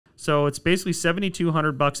So it's basically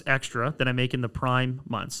 $7,200 extra that I make in the prime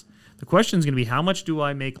months. The question is going to be, how much do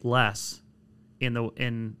I make less in the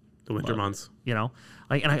winter months? You know,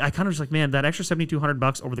 like, and I kind of just like, man, that extra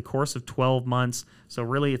 $7,200 over the course of 12 months. So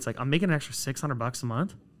really, it's like I'm making an extra $600 a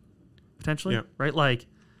month, potentially, right? Like,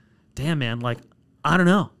 damn, man, like, I don't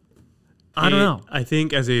know. I don't know. I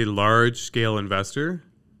think as a large scale investor,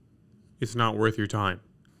 it's not worth your time.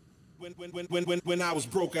 When I was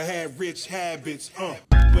broke, I had rich habits.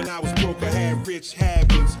 When I was broke, I had rich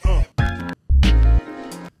habits.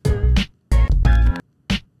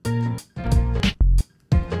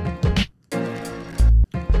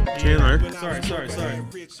 Chandler. Sorry.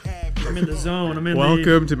 I'm in the zone.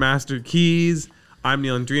 Welcome to Master Keys. I'm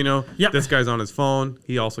Neal and Chandler. Yep. This guy's on his phone.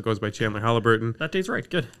 He also goes by Chandler Halliburton. That date's right.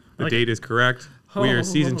 Good. The date is correct. We are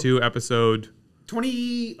season 2, episode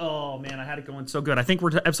 20. Oh man, I had it going so good. I think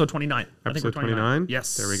we're to episode 29. Episode 29.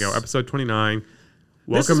 Yes. There we go. Episode 29.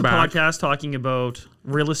 This is Welcome back. a podcast talking about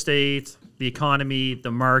real estate, the economy,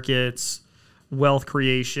 the markets, wealth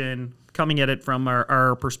creation, coming at it from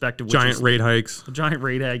our perspective. Which Giant rate hikes. Giant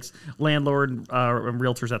rate hikes. Landlord and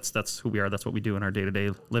realtors, that's who we are. That's what we do in our day-to-day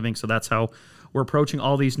living. So that's how we're approaching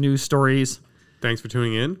all these news stories. Thanks for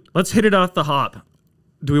tuning in. Let's hit it off the hop.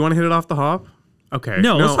 Do we want to hit it off the hop? Okay.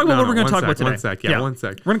 No, let's talk about what we're going to talk about today. One sec. Yeah, 1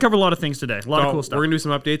 sec. We're going to cover a lot of things today. A lot of cool stuff. We're going to do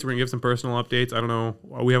some updates. We're going to give some personal updates. I don't know.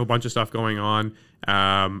 We have a bunch of stuff going on.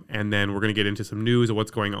 And then we're going to get into some news of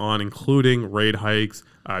what's going on, including rate hikes,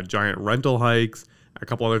 giant rental hikes, a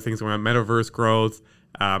couple other things going on, metaverse growth.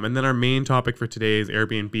 And then our main topic for today is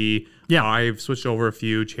Airbnb. Yeah. I've switched over a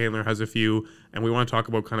few. Chandler has a few. And we want to talk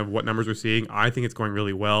about kind of what numbers we're seeing. I think it's going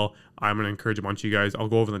really well. I'm going to encourage a bunch of you guys. I'll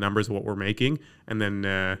go over the numbers of what we're making. And then,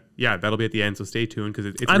 that'll be at the end. So stay tuned because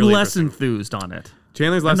it's I'm really less enthused on it.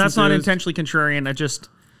 Chandler's less enthused. And that's not intentionally contrarian.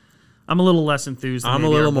 I'm a little less enthused. I'm a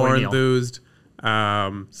little more enthused.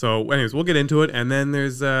 So anyways, we'll get into it. And then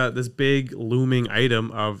there's this big looming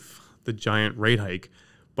item of the giant rate hike.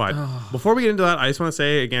 But before we get into that, I just want to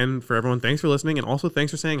say again for everyone, thanks for listening. And also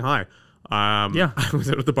thanks for saying hi. I was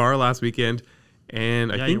out at the bar last weekend.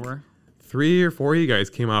 And I think you were. 3 or 4 of you guys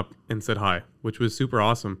came up and said hi, which was super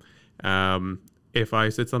awesome. If I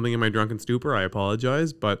said something in my drunken stupor, I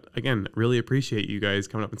apologize. But again, really appreciate you guys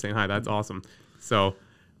coming up and saying hi. That's awesome. So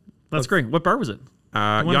that's great. What bar was it?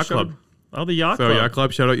 Yacht Club. Oh, the Yacht Club. So Yacht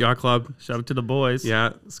Club, shout out Yacht Club. Shout out to the boys.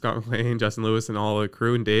 Yeah, Scott McLean, Justin Lewis, and all the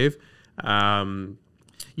crew, and Dave.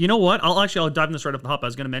 You know what? I'll dive in this right off the hop. I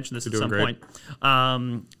was going to mention this at some point.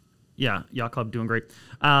 Yeah, Yacht Club doing great.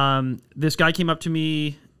 This guy came up to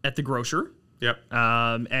me at the grocer. Yep.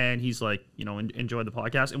 And he's like, enjoyed the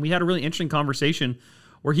podcast. And we had a really interesting conversation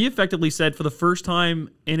where he effectively said for the first time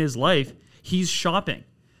in his life, he's shopping,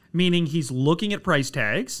 meaning he's looking at price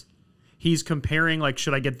tags. He's comparing, like,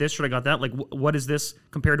 should I get this? Should I got that? Like, what is this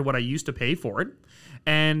compared to what I used to pay for it?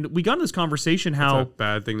 And we got into this conversation how... That's a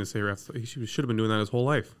bad thing to say. He should have been doing that his whole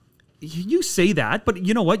life. You say that, but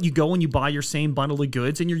you know what? You go and you buy your same bundle of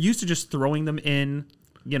goods, and you're used to just throwing them in,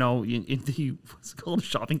 in the, what's it called,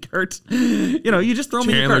 shopping cart? You just throw them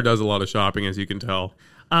in your cart. Chandler does a lot of shopping, as you can tell.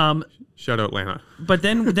 Shout out Lana. But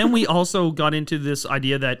then we also got into this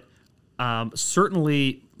idea that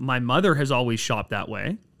certainly my mother has always shopped that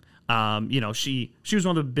way. She was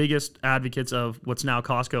one of the biggest advocates of what's now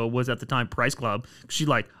Costco, was at the time Price Club.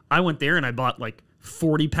 I went there and I bought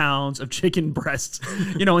 40 pounds of chicken breasts,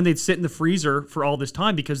 and they'd sit in the freezer for all this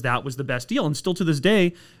time because that was the best deal. And still to this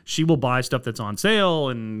day, she will buy stuff that's on sale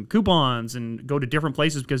and coupons and go to different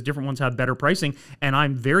places because different ones have better pricing. And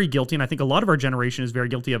I'm very guilty. And I think a lot of our generation is very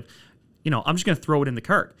guilty of, I'm just going to throw it in the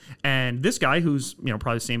cart. And this guy who's,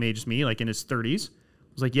 probably the same age as me, in his 30s,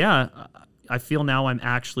 was like, yeah, I feel now I'm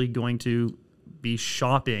actually going to be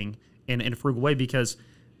shopping in a frugal way because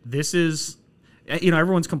this is,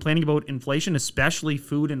 everyone's complaining about inflation, especially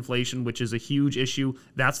food inflation, which is a huge issue.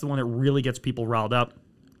 That's the one that really gets people riled up.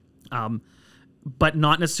 But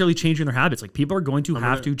not necessarily changing their habits. People are going to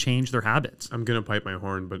have to change their habits. I'm going to pipe my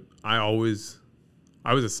horn, but I was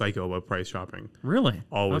a psycho about price shopping. Really?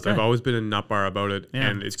 Always. Okay. I've always been a nut bar about it. Yeah,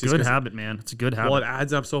 and it's a good habit, man. It's a good habit. Well, it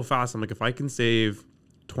adds up so fast. I'm like, if I can save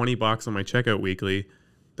 $20 on my checkout weekly,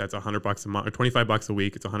 that's $100 a month, or $25 a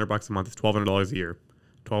week. It's $100 a month. It's $1,200 a year.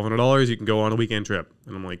 $1,200, you can go on a weekend trip.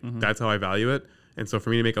 And I'm like, that's how I value it. And so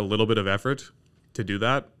for me to make a little bit of effort to do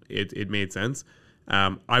that, it made sense.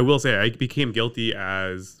 I will say I became guilty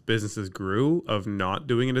as businesses grew of not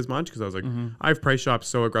doing it as much because I was like, I've price shopped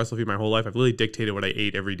so aggressively my whole life. I've really dictated what I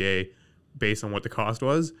ate every day based on what the cost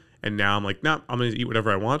was. And now I'm like, nah, I'm going to eat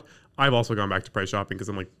whatever I want. I've also gone back to price shopping because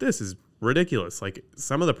I'm like, this is ridiculous.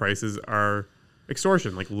 Some of the prices are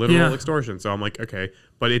extortion, literal extortion. So I'm like, okay.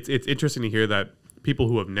 But it's interesting to hear that people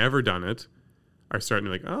who have never done it are starting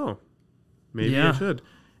to be like, oh, maybe Yeah. I should.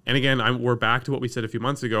 And again, we're back to what we said a few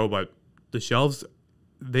months ago, but the shelves,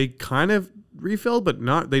 they kind of refilled, but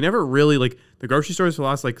they never really, like, the grocery stores for the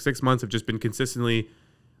last like 6 months have just been consistently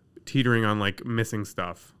teetering on like missing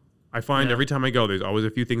stuff. I find every time I go, there's always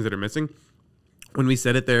a few things that are missing. When we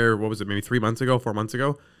said it there, what was it, maybe 3 months ago, 4 months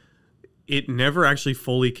ago, it never actually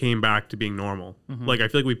fully came back to being normal. Like, I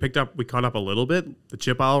feel like we caught up a little bit. The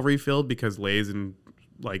chip aisle refilled because Lay's and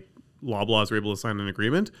like Loblaws were able to sign an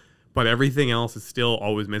agreement, but everything else is still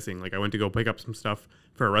always missing. Like, I went to go pick up some stuff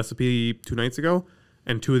for a recipe 2 nights ago,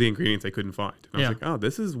 and 2 of the ingredients I couldn't find. And I was like, oh,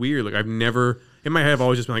 this is weird. Like, I've never, in my head, I've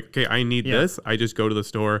always just been like, okay, I need this. I just go to the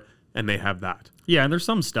store and they have that. Yeah, and there's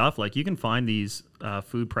some stuff, like you can find these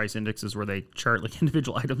food price indexes where they chart like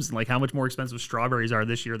individual items and like how much more expensive strawberries are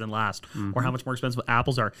this year than last, or how much more expensive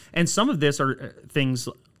apples are. And some of this are things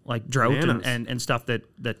like drought and stuff that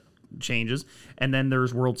changes. And then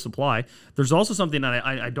there's world supply. There's also something that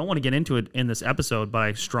I don't want to get into it in this episode, but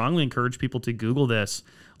I strongly encourage people to Google this.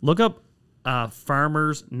 Look up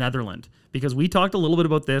Farmers Netherlands, because we talked a little bit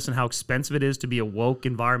about this and how expensive it is to be a woke,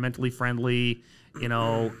 environmentally friendly,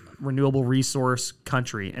 renewable resource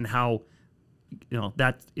country, and how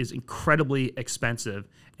that is incredibly expensive,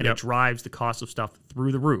 and it drives the cost of stuff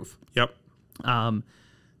through the roof.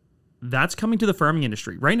 That's coming to the farming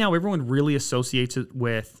industry right now. Everyone really associates it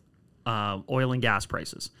with oil and gas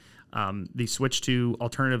prices. The switch to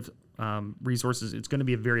alternative resources, it's going to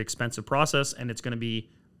be a very expensive process, and it's going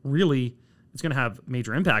to have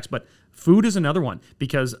major impacts. But food is another one,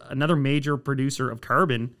 because another major producer of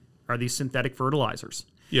carbon are these synthetic fertilizers.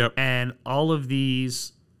 And all of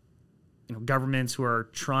these governments who are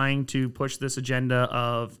trying to push this agenda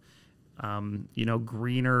of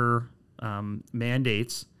greener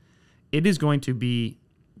mandates, it is going to be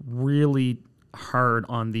really hard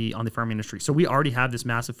on the farming industry. So we already have this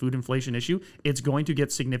massive food inflation issue. It's going to get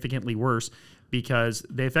significantly worse because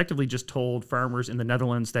they effectively just told farmers in the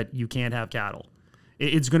Netherlands that you can't have cattle.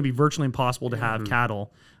 It's going to be virtually impossible to have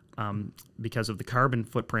cattle because of the carbon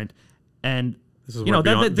footprint. And this is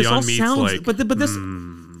this all sounds like, but this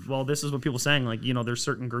this is what people are saying. Like, there's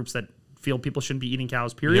certain groups that feel people shouldn't be eating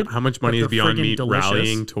cows, period. How much money is Beyond Meat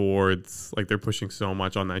rallying towards? Like, they're pushing so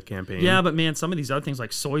much on that campaign. Yeah, but man, some of these other things,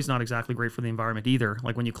 like soy's not exactly great for the environment either.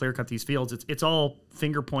 Like, when you clear cut these fields, it's all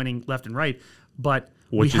finger pointing left and right. But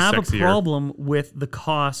we have a problem with the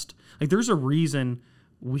cost. Like, there's a reason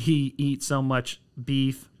we eat so much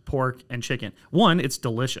beef, pork, and chicken. One, it's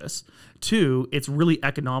delicious. Two, it's really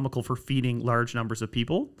economical for feeding large numbers of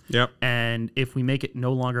people. And if we make it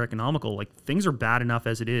no longer economical, like, things are bad enough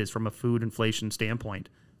as it is from a food inflation standpoint.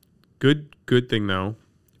 Good thing though.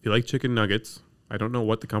 If you like chicken nuggets, I don't know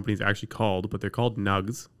what the company's actually called, but they're called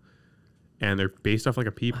Nugs, and they're based off like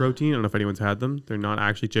a pea protein. I don't know if anyone's had them. They're not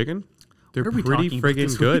actually chicken. They're pretty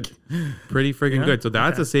friggin' good. Pretty friggin' good. So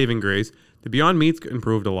that's a saving grace. The Beyond Meat's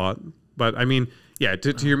improved a lot, but I mean, yeah,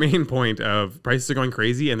 to your main point of prices are going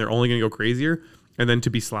crazy and they're only going to go crazier, and then to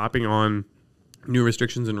be slapping on new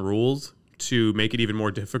restrictions and rules to make it even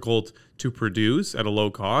more difficult to produce at a low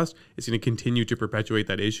cost, it's going to continue to perpetuate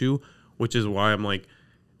that issue, which is why I'm like,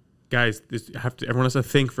 guys, everyone has to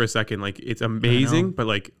think for a second. Like, it's amazing, but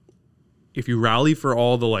like, if you rally for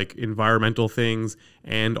all the like environmental things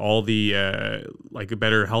and all the like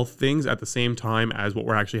better health things at the same time as what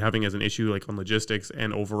we're actually having as an issue, like on logistics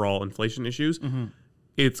and overall inflation issues,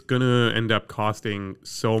 it's gonna end up costing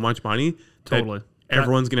so much money. Totally,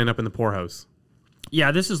 everyone's gonna end up in the poorhouse.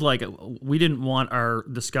 Yeah, this is like, we didn't want our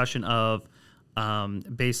discussion of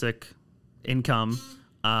basic income,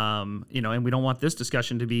 and we don't want this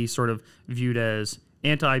discussion to be sort of viewed as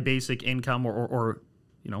anti-basic income or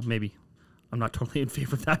maybe. I'm not totally in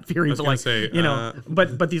favor of that theory, but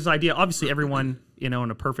like, but this idea, obviously everyone, in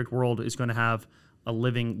a perfect world is going to have a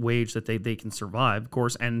living wage that they can survive, of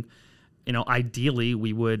course. And, ideally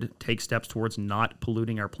we would take steps towards not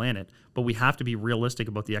polluting our planet, but we have to be realistic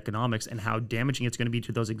about the economics and how damaging it's going to be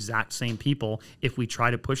to those exact same people if we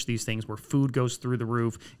try to push these things where food goes through the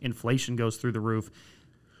roof, inflation goes through the roof,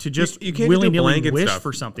 to just you can't willy-nilly wish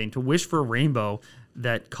for something, to wish for a rainbow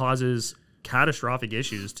that causes catastrophic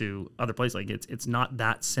issues to other places. Like, it's not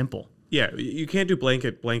that simple. Yeah, you can't do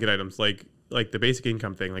blanket items like the basic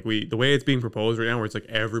income thing. Like, the way it's being proposed right now, where it's like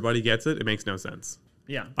everybody gets it makes no sense.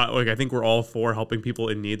 Yeah, I think we're all for helping people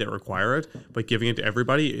in need that require it, but giving it to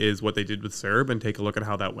everybody is what they did with CERB, and take a look at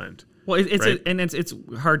how that went. Well, it's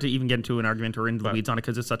hard to even get into an argument or into the weeds on it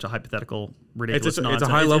because it's such a hypothetical, ridiculous nonsense. It's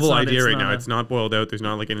a high level idea right now. It's not boiled out. There's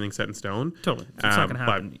not like anything set in stone. Totally, it's not going to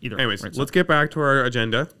happen either. Anyways, let's get back to our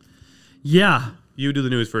agenda. Yeah. You do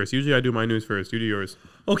the news first. Usually I do my news first. You do yours.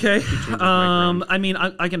 Okay. I mean,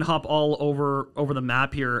 I can hop all over the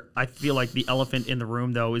map here. I feel like the elephant in the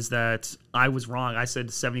room, though, is that I was wrong. I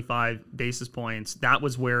said 75 basis points. That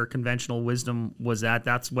was where conventional wisdom was at.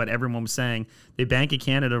 That's what everyone was saying. The Bank of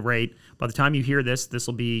Canada rate, by the time you hear this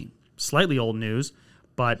will be slightly old news,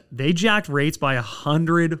 but they jacked rates by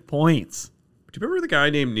 100 points. Do you remember the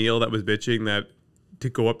guy named Neal that was bitching that to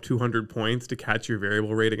go up 200 points to catch your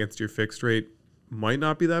variable rate against your fixed rate might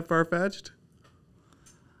not be that far-fetched?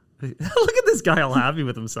 Look at this guy all happy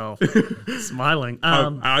with himself, smiling.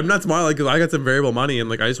 I'm not smiling because I got some variable money and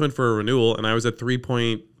like I just went for a renewal and I was at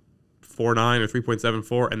 3.49 or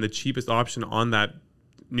 3.74 and the cheapest option on that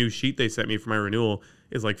new sheet they sent me for my renewal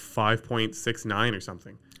is like 5.69 or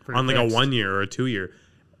something on like a 1 year or a 2 year.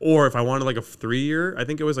 Or if I wanted like a 3 year, I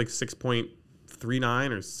think it was like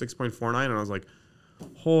 6.39 or 6.49 and I was like,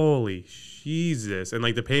 holy Jesus. And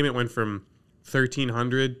like the payment went from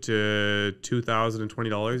 $1,300 to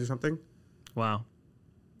 $2,020 or something. Wow.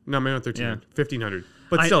 No, maybe not $1,300. $1,500.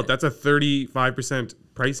 But still, that's a 35%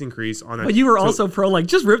 price increase on that. But you were also pro, like,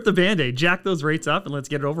 just rip the Band-Aid, jack those rates up, and let's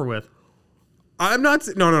get it over with. I'm not...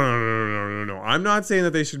 No. I'm not saying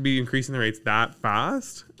that they should be increasing the rates that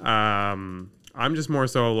fast. I'm just more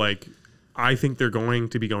so, like, I think they're going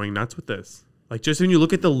to be going nuts with this. Like, just when you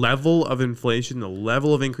look at the level of inflation, the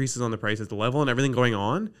level of increases on the prices, the level and everything going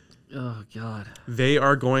on... Oh, God. They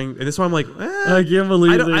are going... And this is why I'm like... I can't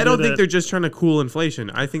believe I don't think they're just trying to cool inflation.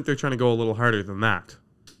 I think they're trying to go a little harder than that.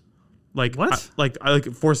 Like... What? I like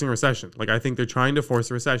forcing a recession. Like, I think they're trying to force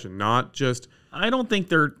a recession, not just... I don't think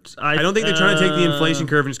they're... I don't think they're trying to take the inflation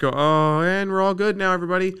curve and just go, oh, and we're all good now,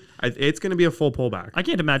 everybody. It's going to be a full pullback. I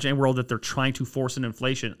can't imagine a world that they're trying to force an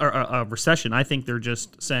inflation... or a recession. I think they're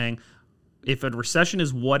just saying, if a recession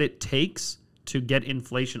is what it takes... to get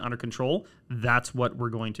inflation under control, that's what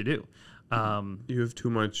we're going to do. You have too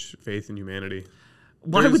much faith in humanity.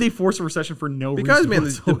 Why would they force a recession for no reason? Because, man,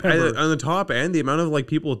 on the top end, the amount of like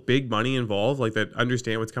people with big money involved, like that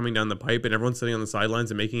understand what's coming down the pipe, and everyone's sitting on the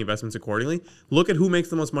sidelines and making investments accordingly. Look at who makes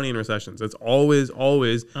the most money in recessions. It's always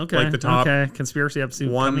like the top conspiracy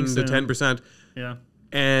episode 1 to 10%. Yeah,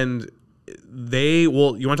 and you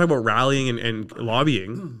want to talk about rallying and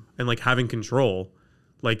lobbying and like having control.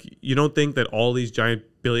 Like, you don't think that all these giant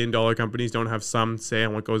billion-dollar companies don't have some say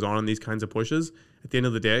on what goes on in these kinds of pushes at the end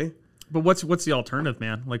of the day? But what's the alternative,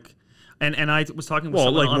 man? Like, and I was talking with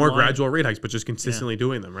someone like more online. gradual rate hikes, but just consistently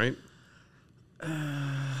doing them, right?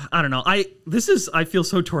 I don't know. I feel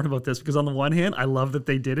so torn about this because on the one hand, I love that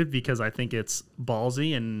they did it because I think it's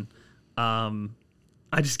ballsy and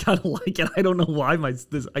I just kind of like it. I don't know why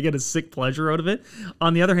I get a sick pleasure out of it.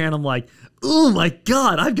 On the other hand, I'm like, oh my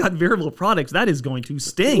God, I've got variable products. That is going to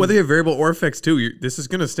sting. Whether you have variable or fixed too, this is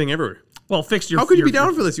going to sting everywhere. Well, fixed. How could you be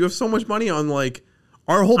down for this? You have so much money on like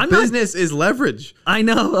our whole business is leverage. I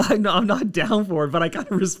know. I'm not down for it, but I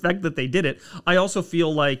kind of respect that they did it. I also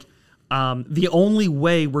feel like the only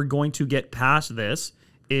way we're going to get past this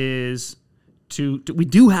is we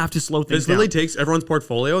do have to slow things down. This literally takes everyone's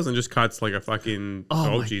portfolios and just cuts like a fucking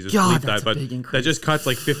Jesus, God, that, but that just cuts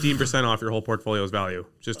like 15% off your whole portfolio's value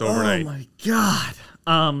just overnight. Oh my God.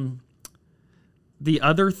 The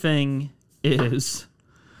other thing is,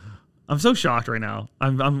 I'm so shocked right now.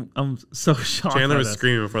 I'm so shocked. Chandler was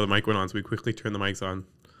screaming before the mic went on, so we quickly turned the mics on.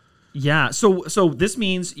 Yeah. So this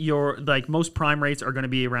means your like most prime rates are going to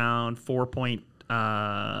be around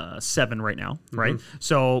 4.7 right now, right? Mm-hmm.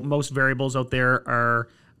 So most variables out there are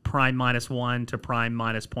prime -1 to prime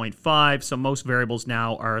 -0.5. So most variables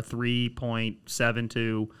now are 3.7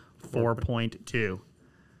 to 4.2.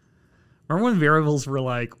 Remember when variables were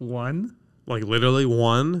like 1? Like literally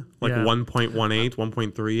 1? Like 1.18,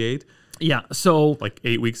 1.38? Yeah, so like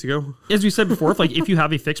 8 weeks ago. As we said before, if you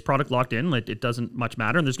have a fixed product locked in, like, it doesn't much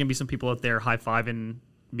matter. And there's going to be some people out there high-fiving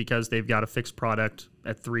because they've got a fixed product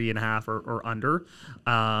at 3.5 or under.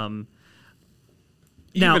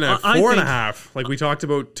 Even at 4.5, like we talked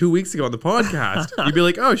about 2 weeks ago on the podcast, you'd be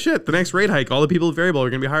like, "Oh shit! The next rate hike, all the people with variable are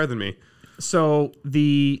going to be higher than me." So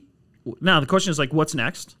now the question is like, what's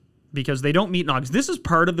next? Because they don't meet in August. This is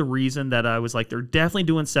part of the reason that I was like, they're definitely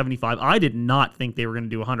doing 75. I did not think they were going to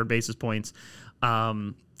do 100 basis points.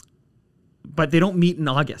 But they don't meet in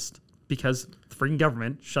August because the freaking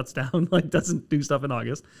government shuts down, like doesn't do stuff in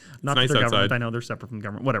August. Not nice that they're outside. government. I know they're separate from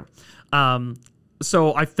government, whatever.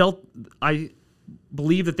 So I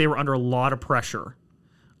believe that they were under a lot of pressure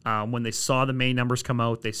when they saw the May numbers come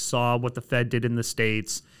out. They saw what the Fed did in the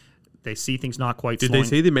States. they see things not quite. Did they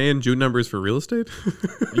say the May and June numbers for real estate?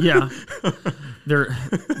 Yeah,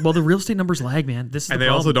 the real estate numbers lag, man. This is and the they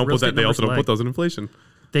problem. also don't Real put that. estate They also numbers don't lag. put those in inflation.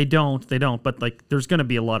 They don't. But like, there's going to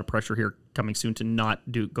be a lot of pressure here coming soon to not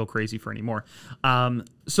go crazy for any more.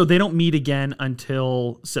 So they don't meet again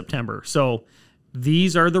until September. So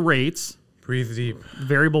these are the rates. Breathe deep.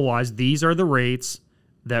 Variable wise, these are the rates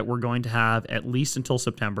that we're going to have at least until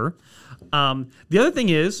September. The other thing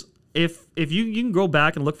is, if you can go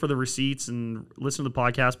back and look for the receipts and listen to the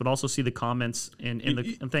podcast, but also see the comments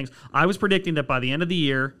and things. I was predicting that by the end of the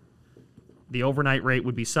year, the overnight rate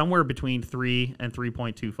would be somewhere between 3 and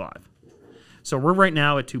 3.25. So we're right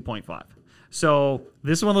now at 2.5. So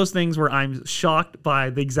this is one of those things where I'm shocked by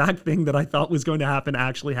the exact thing that I thought was going to happen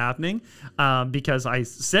actually happening, because I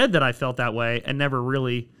said that I felt that way and never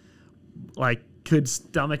really could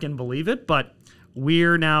stomach and believe it. But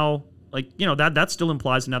we're now that still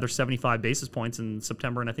implies another 75 basis points in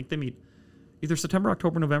September, and I think they meet either September,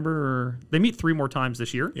 October, November, or they meet 3 more times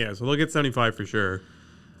this year. Yeah, so they'll get 75 for sure.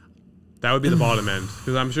 That would be the bottom end,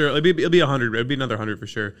 because I'm sure it'll be 100. It'll be another 100 for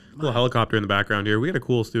sure. A little helicopter in the background here. We got a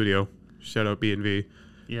cool studio. Shout out B&V.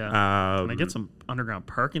 Yeah. Can I get some underground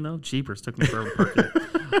parking though? Jeepers, took me forever to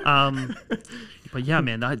park. But yeah,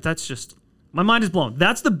 man, that's just, my mind is blown.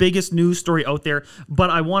 That's the biggest news story out there.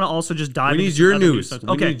 But I want to also just dive. We into need your other news. Stuff. We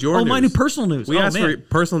Okay. need your news. My new personal news. We asked man. for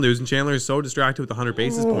personal news, and Chandler is so distracted with the 100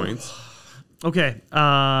 basis points. Okay.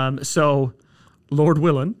 So, Lord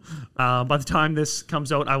willing, by the time this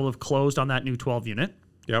comes out, I will have closed on that new 12 unit.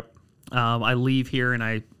 Yep. I leave here and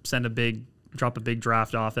I drop a big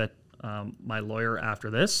draft off at my lawyer after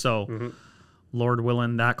this. So, Lord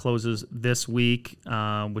willing, that closes this week,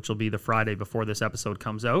 which will be the Friday before this episode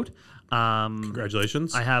comes out.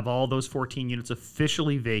 Congratulations. I have all those 14 units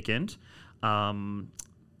officially vacant, and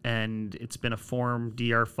it's been a Form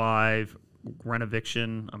DR5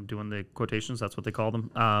 renoviction. I'm doing the quotations. That's what they call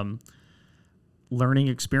them. Learning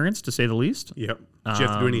experience, to say the least. Yep. Did you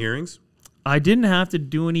have to do any hearings? I didn't have to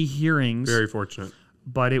do any hearings. Very fortunate.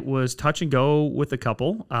 But it was touch and go with a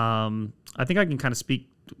couple. I think I can kind of speak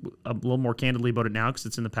a little more candidly about it now because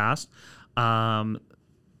it's in the past. The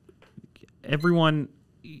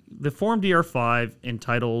Form DR5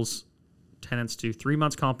 entitles tenants to 3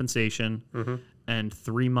 months compensation and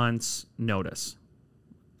 3 months notice.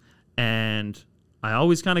 And I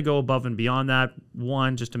always kind of go above and beyond that.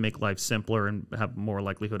 One, just to make life simpler and have more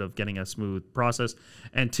likelihood of getting a smooth process.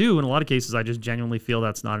 And two, in a lot of cases, I just genuinely feel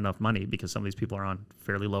that's not enough money because some of these people are on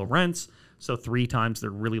fairly low rents. So 3 times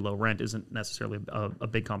their really low rent isn't necessarily a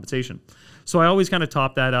big compensation. So I always kind of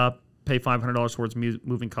top that up, pay $500 towards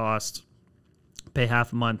moving costs, pay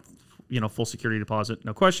half a month, full security deposit,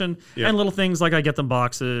 no question. Yep. And little things like I get them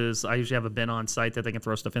boxes. I usually have a bin on site that they can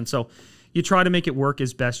throw stuff in. So you try to make it work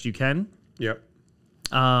as best you can. Yep.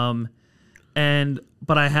 But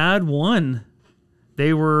I had one.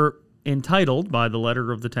 They were entitled by the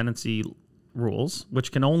letter of the tenancy rules,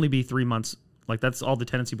 which can only be 3 months. Like that's all the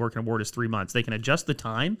tenancy board can award is 3 months. They can adjust the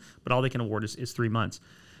time, but all they can award is 3 months.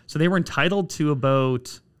 So they were entitled to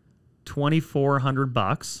about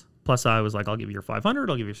 $2,400. Plus I was like, I'll give you your $500. I'll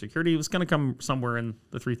give you your security. It was going to come somewhere in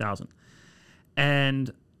the $3,000.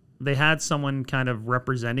 And they had someone kind of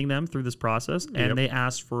representing them through this process, and they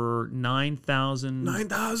asked for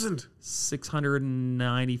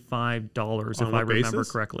 $9,695, if I remember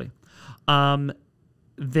correctly.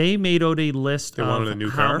 They made out a list of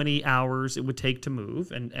how many hours it would take to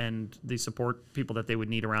move and the support people that they would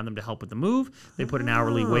need around them to help with the move. They put an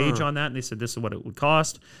hourly wage on that, and they said this is what it would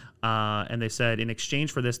cost. And they said in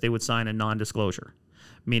exchange for this, they would sign a non-disclosure.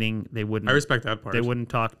 Meaning they wouldn't. I respect that part. They wouldn't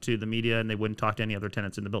talk to the media and they wouldn't talk to any other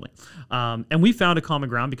tenants in the building. And we found a common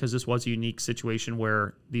ground because this was a unique situation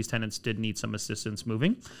where these tenants did need some assistance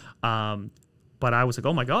moving. But I was like,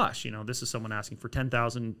 oh my gosh, this is someone asking for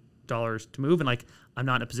 $10,000 to move, and like I'm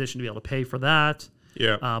not in a position to be able to pay for that.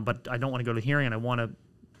 Yeah. But I don't want to go to the hearing, and I want to,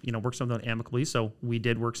 work something out amicably. So we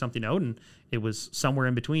did work something out, and it was somewhere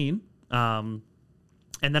in between. And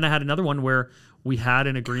then I had another one where we had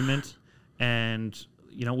an agreement, and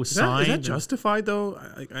it was signed. Is that justified though?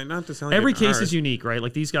 I not to sound like every case is unique, right?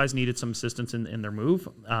 Like these guys needed some assistance in their move.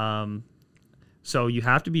 So you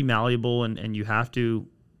have to be malleable and you have to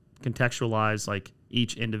contextualize like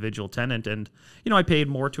each individual tenant. And, I paid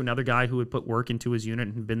more to another guy who had put work into his unit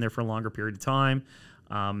and had been there for a longer period of time.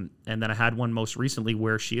 And then I had one most recently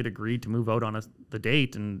where she had agreed to move out on the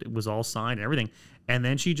date and it was all signed and everything. And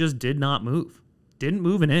then she just did not move. Didn't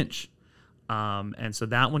move an inch. And so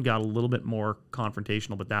that one got a little bit more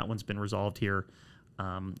confrontational, but that one's been resolved here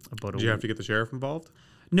about a week. Did you have to get the sheriff involved?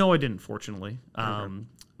 No, I didn't, fortunately.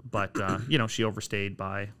 But, she overstayed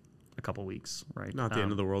by a couple weeks, right? Not the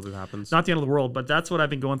end of the world. It happens. Not the end of the world, but that's what I've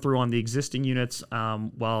been going through on the existing units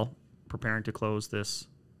while preparing to close this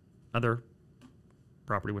other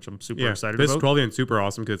property, which I'm super excited this about. 12 unit super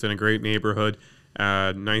awesome because it's in a great neighborhood,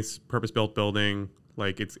 nice purpose-built building.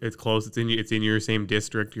 Like it's close. It's in your same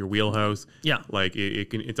district, your wheelhouse. Yeah. Like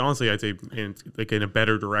it's honestly, I'd say, like in a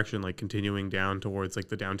better direction, like continuing down towards like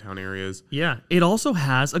the downtown areas. Yeah. It also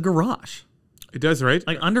has a garage. It does, right?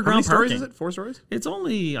 Like underground How many parking. stories is it? 4 stories? It's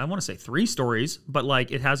only, I want to say 3 stories, but like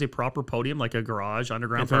it has a proper podium, like a garage,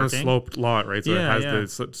 underground It's on parking. a sloped lot, right? So Yeah, it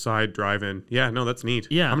has the side drive-in. Yeah, no, that's neat.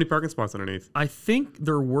 Yeah. How many parking spots underneath? I think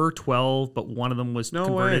there were 12, but one of them was No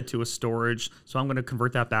converted way. to a storage. So I'm going to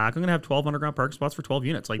convert that back. I'm going to have 12 underground parking spots for 12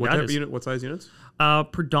 units. Like What that type is of unit? What size units?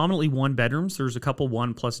 predominantly 1 bedrooms. There's a couple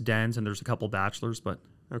 1+ dens, and there's a couple bachelors, but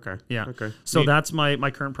Okay. yeah. Okay. So Neat. that's my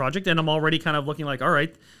current project, and I'm already kind of looking like, all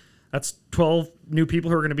right, that's 12 new people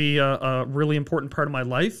who are going to be a really important part of my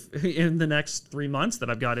life in the next 3 months that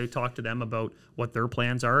I've got to talk to them about what their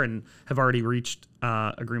plans are, and have already reached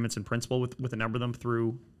agreements in principle with a number of them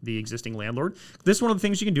through the existing landlord. This is one of the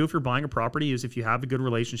things you can do if you're buying a property is if you have a good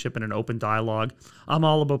relationship and an open dialogue. I'm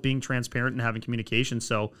all about being transparent and having communication.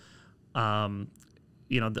 So,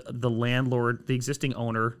 the landlord, the existing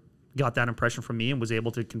owner, got that impression from me and was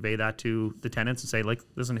able to convey that to the tenants and say, like,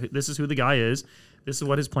 listen, this is who the guy is. This is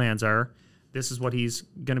what his plans are. This is what he's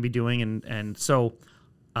going to be doing. And so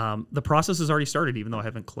the process has already started, even though I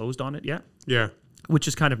haven't closed on it yet, Yeah. which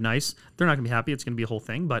is kind of nice. They're not going to be happy. It's going to be a whole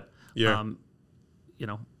thing. But, Yeah.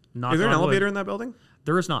 not Is there an elevator in that building?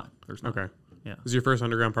 There is not. There's not. Okay. Yeah. This is your first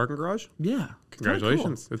underground parking garage? Yeah.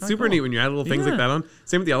 Congratulations. Kinda It's cool. super Kinda neat cool. when you add little things like Yeah. that on.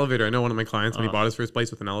 Same with the elevator. I know one of my clients, when he bought his first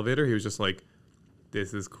place with an elevator, he was just like,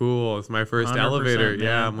 this is cool. It's my first 100%, elevator. man.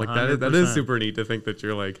 Yeah. I'm like, that is 100%. super neat to think that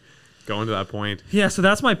you're like going to that point. Yeah, so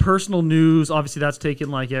that's my personal news. Obviously, that's taken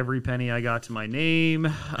like every penny I got to my name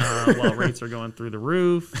while rates are going through the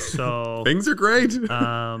roof. So Things are great.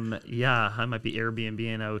 yeah, I might be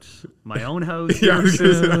Airbnb-ing out my own house Yeah, I here was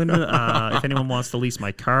gonna say. soon. If anyone wants to lease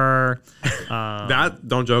my car,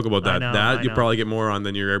 Don't joke about that. I You know. probably get more on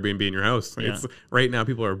than your Airbnb in your house. Yeah. It's right now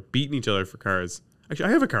people are beating each other for cars. Actually,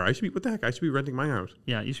 I have a car. What the heck? I should be renting mine out.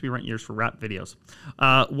 yeah, you should be renting yours for rap videos.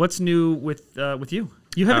 What's new with you?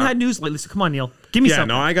 You haven't had news lately, so come on, Neil, give me Yeah, something.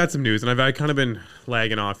 no, I got some news, and I've kind of been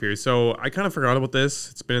lagging off here. So I kind of forgot about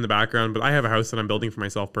this. It's been in the background, but I have a house that I'm building for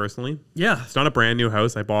myself personally. Yeah, It's not a brand new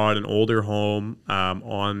house. I bought an older home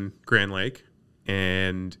on Grand Lake,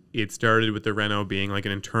 and it started with the reno being like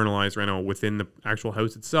an internalized reno within the actual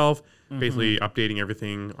house itself, basically updating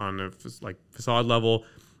everything on a facade level,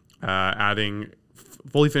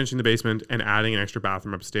 fully finishing the basement, and adding an extra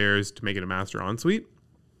bathroom upstairs to make it a master ensuite.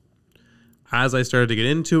 As I started to get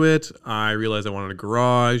into it, I realized I wanted a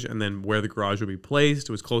garage, and then where the garage would be placed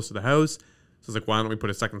was close to the house. So I was like, why don't we put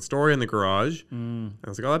a second story in the garage? And I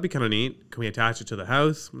was like, oh, that'd be kind of neat. Can we attach it to the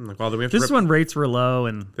house? I'm like, well, then we have to this is when rates were low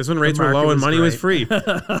and this one rates were market low and money was great. free.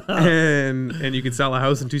 and you could sell a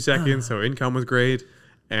house in 2 seconds, so income was great.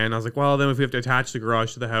 And I was like, well, then if we have to attach the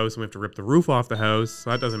garage to the house and we have to rip the roof off the house, so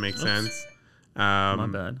that doesn't make sense. My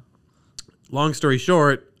bad. Long story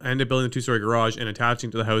short, I ended up building a 2-story garage and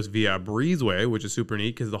attaching to the house via a breezeway, which is super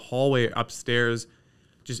neat because the hallway upstairs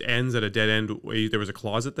just ends at a dead end. There was a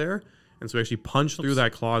closet there, and so we actually punched through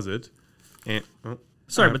that closet. And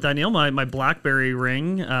Sorry about that, Neil. My BlackBerry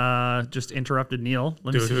ring just interrupted Neil.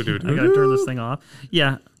 Let me see. Dude. I gotta turn this thing off.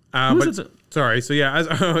 Yeah. Who is it? Sorry. So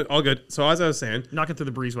yeah, all good. So as I was saying, Knocking through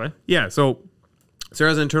the breezeway. yeah. So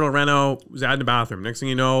Sarah's internal reno was adding a bathroom. Next thing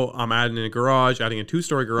you know, I'm adding a garage, adding a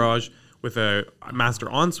 2-story garage with a master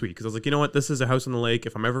ensuite. Because I was like, you know what? This is a house on the lake.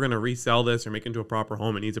 If I'm ever going to resell this or make it into a proper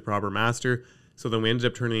home, it needs a proper master. So then we ended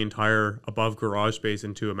up turning the entire above garage space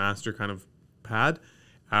into a master kind of pad.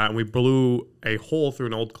 And we blew a hole through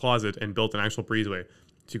an old closet and built an actual breezeway.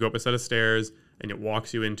 So you go up a set of stairs and it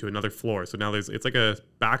walks you into another floor. So now it's like a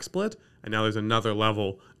back split, and now there's another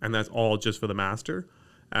level, and that's all just for the master.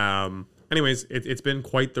 Anyways, it's been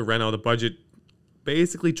quite the reno. The budget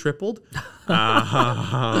basically tripled.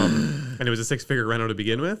 And it was a 6-figure reno to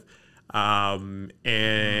begin with. And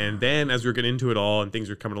then as we were getting into it all and things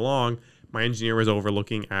were coming along, my engineer was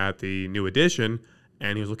overlooking at the new addition,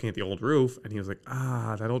 and he was looking at the old roof, and he was like,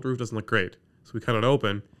 that old roof doesn't look great. So we cut it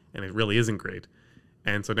open, and it really isn't great.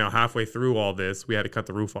 And so now halfway through all this, we had to cut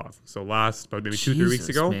the roof off. So about maybe 2-3 weeks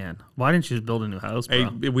ago, man, why didn't you just build a new house, bro?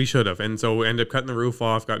 we should have. And so we ended up cutting the roof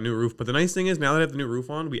off, got a new roof. But the nice thing is now that I have the new roof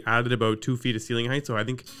on, we added about 2 feet of ceiling height. So I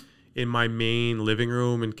think in my main living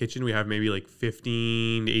room and kitchen, we have maybe like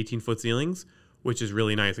 15 to 18 foot ceilings, which is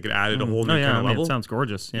really nice. Like it added a whole new Oh yeah, kind I of mean, level. it sounds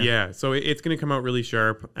gorgeous. Yeah. Yeah, so it's going to come out really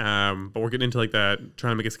sharp. But we're getting into like that,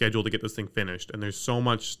 trying to make a schedule to get this thing finished. And there's so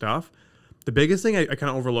much stuff. The biggest thing I kind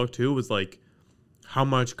of overlooked too was like how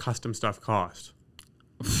much custom stuff cost.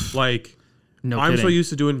 Like, No I'm so kidding. used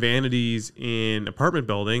to doing vanities in apartment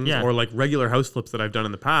buildings Yeah. or like regular house flips that I've done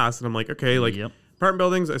in the past. And I'm like, okay, like Yep. apartment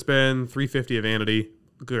buildings, I spend $350 a vanity.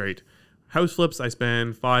 Great. House flips, I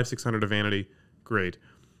spend $500-600 a vanity. Great.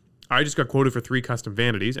 I just got quoted for 3 custom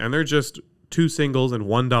vanities, and they're just 2 singles and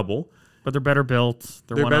 1 double. But they're better built.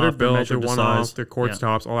 They're one better off, built. They're measured to one size. off. They're quartz Yeah.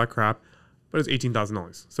 tops, all that crap. But it's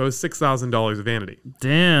 $18,000. So it's $6,000 a vanity,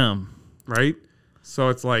 Damn. right? So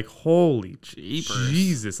it's like, holy Jeepers.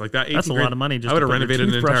 Jesus, like that. That's a lot of money just I would to have put your renovated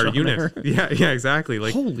an toothbrush entire on unit. Yeah, exactly.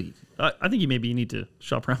 Like, Holy. I think you need to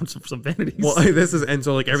shop around for some vanities. well, this is, and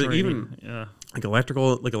so like That's everything, what I even mean. Yeah. like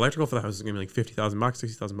electrical for the house is gonna be like $50,000,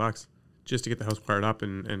 $60,000 just to get the house wired up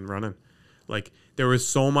and running. Like there was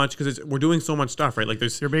so much because we're doing so much stuff, right? Like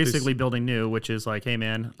You're basically building new, which is like, hey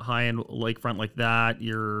man, high end lakefront like that.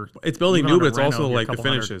 it's building even new, on but a it's reno, also you're a like the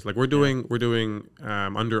couple hundred. finishes. Like we're doing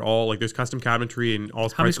under all like there's custom cabinetry and all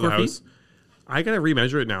How many parts of the square house. feet? I gotta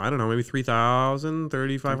remeasure it now. I don't know, maybe 3,000,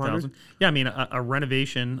 3,500. 3,000. Yeah, I mean a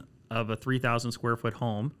renovation of a 3,000 square foot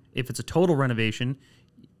home. If it's a total renovation,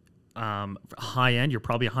 high end, you're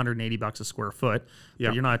probably $180 a square foot. Yeah.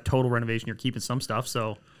 But you're not a total renovation. You're keeping some stuff.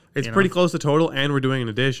 So It's you know. pretty close to total, and we're doing an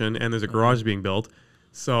addition, and there's a garage being built.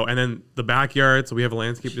 So, and then the backyard. So we have a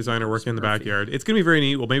landscape designer working in the backyard. It's gonna be very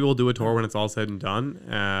neat. Well, maybe we'll do a tour when it's all said and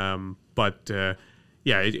done.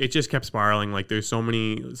 Yeah, it just kept spiraling. Like there's so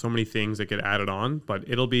many things that get added on, but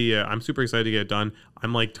it'll be. I'm super excited to get it done.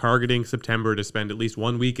 I'm like targeting September to spend at least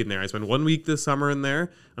 1 week in there. I spend 1 week this summer in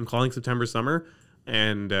there. I'm calling September summer,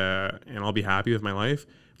 and I'll be happy with my life.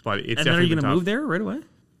 But it's And then are definitely you been going to move tough. there right away?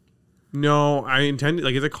 No, I intend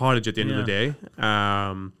like it's a cottage at the end of the Yeah.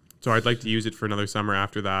 day. So I'd like to use it for another summer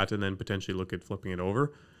after that, and then potentially look at flipping it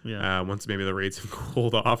over. Yeah. Once maybe the rates have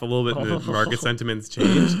cooled off a little bit and the market sentiments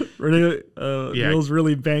change. Yeah. Neal's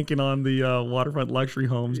really banking on the waterfront luxury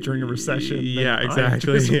homes during a recession. Yeah, Then high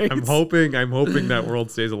interest exactly. rates. I'm hoping that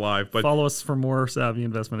world stays alive. But Follow us for more savvy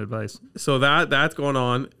investment advice. so that's going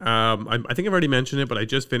on. I think I've already mentioned it, but I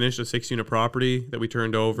just finished a 6-unit property that we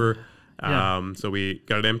turned over. Yeah. So we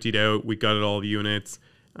got it emptied out. We gutted all the units.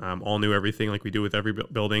 All new everything like we do with every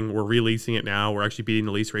building. We're releasing it now. We're actually beating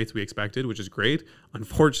the lease rates we expected, which is great.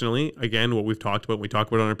 Unfortunately, again, what we've talked about, we talk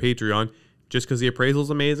about on our Patreon, just because the appraisal is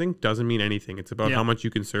amazing doesn't mean anything. It's about how much you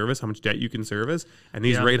can service, how much debt you can service. And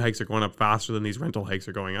these rate hikes are going up faster than these rental hikes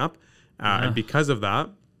are going up. And because of that,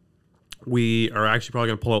 we are actually probably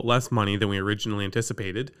going to pull out less money than we originally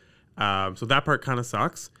anticipated. So that part kind of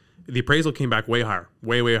sucks. The appraisal came back way higher,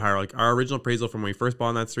 way higher. Like our original appraisal from when we first bought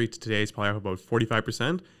on that street to today is probably up about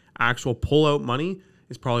 45%. Actual pull-out money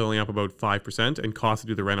is probably only up about 5%, and cost to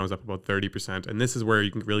do the reno is up about 30%. And this is where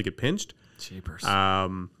you can really get pinched. Cheapers.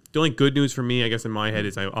 The only good news for me, I guess, in my head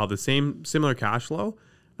is I'll have the similar cash flow,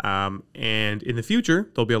 and in the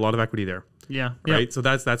future there'll be a lot of equity there. Yeah. Right. Yeah. So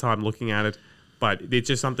that's how I'm looking at it. But it's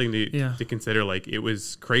just something to consider. Like it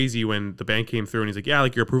was crazy when the bank came through and he's like, yeah,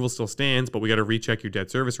 like your approval still stands, but we got to recheck your debt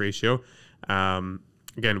service ratio.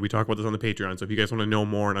 Again, we talk about this on the Patreon. So if you guys want to know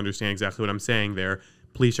more and understand exactly what I'm saying there,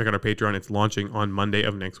 please check out our Patreon. It's launching on Monday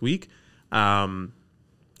of next week. And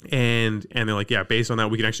they're like, yeah, based on that,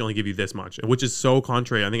 we can actually only give you this much, which is so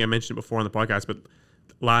contrary. I think I mentioned it before on the podcast, but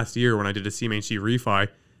last year when I did a CMHC refi,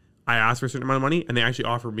 I asked for a certain amount of money and they actually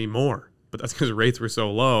offered me more. But that's because rates were so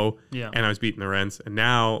low and I was beating the rents. And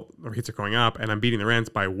now the rates are going up and I'm beating the rents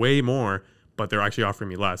by way more, but they're actually offering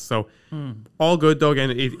me less. So all good though.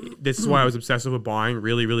 Again, this is why I was obsessive with buying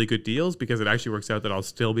really, really good deals, because it actually works out that I'll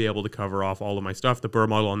still be able to cover off all of my stuff. The burr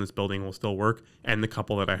model on this building will still work, and the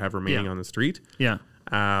couple that I have remaining on the street. Yeah.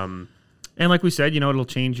 And like we said, it'll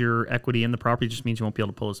change your equity in the property. It just means you won't be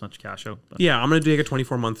able to pull as much cash out. But Yeah, I'm going to take a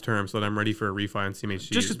 24-month term so that I'm ready for a refi on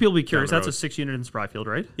CMHC. just because people be curious, down that's the a 6-unit in Spryfield,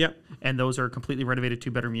 right? Yep. And those are completely renovated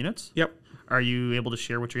 2-bedroom units? Yep. Are you able to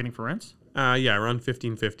share what you're getting for rents? Yeah, around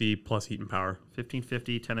 $1,550 plus heat and power.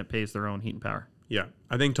 $1,550, tenant pays their own heat and power. Yeah,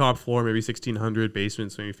 I think top floor maybe 1,600,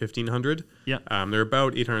 basements maybe 1,500. Yeah. They're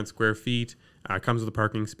about 800 square feet. Comes with a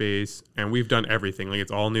parking space, and we've done everything. Like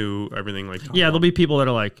it's all new, everything like. Yeah, there'll be people that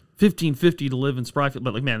are like $1,550 to live in Spryfield,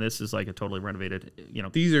 but like, man, this is like a totally renovated.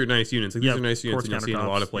 These are nice units. Like, these Yeah, are nice units, and you'll see in a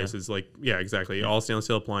lot of countertops, places. Like, yeah, exactly. All stainless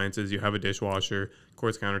steel appliances. You have a dishwasher,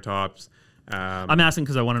 quartz countertops. I'm asking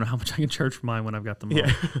because I want to know how much I can charge for mine when I've got them all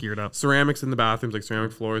geared up. Ceramics in the bathrooms, like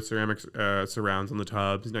ceramic floors, ceramic surrounds on the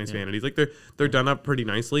tubs, nice vanities. Like they're done up pretty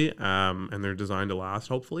nicely, and they're designed to last,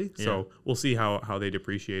 hopefully. Yeah. So we'll see how they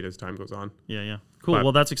depreciate as time goes on. Yeah. Cool.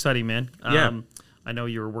 Well, that's exciting, man. Yeah. I know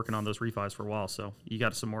you were working on those refis for a while, so you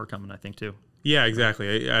got some more coming, I think, too. Yeah,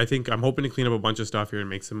 exactly. I think I'm hoping to clean up a bunch of stuff here and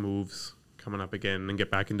make some moves coming up again and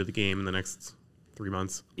get back into the game in the next 3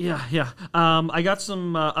 months. Yeah. I got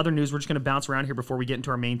some other news. We're just going to bounce around here before we get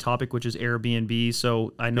into our main topic, which is Airbnb.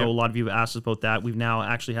 So I know a lot of you have asked us about that. We've now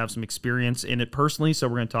actually have some experience in it personally, so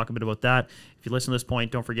we're going to talk a bit about that. If you listen to this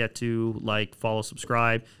point, don't forget to like, follow,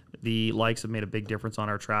 subscribe. The likes have made a big difference on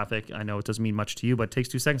our traffic. I know it doesn't mean much to you, but it takes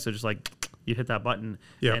 2 seconds. So just like you hit that button,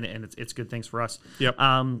 and it's good things for us. Yep.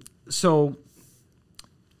 So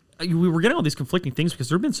we were getting all these conflicting things because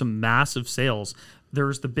there have been some massive sales.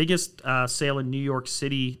 There's the biggest sale in New York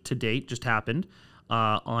City to date, just happened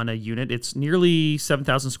on a unit. It's nearly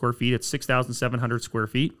 7,000 square feet. It's 6,700 square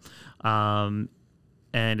feet. And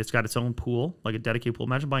it's got its own pool, like a dedicated pool.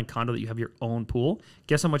 Imagine buying a condo that you have your own pool.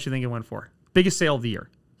 Guess how much you think it went for? Biggest sale of the year.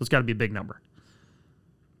 So it's got to be a big number.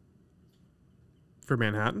 For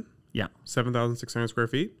Manhattan? Yeah. 7,600 square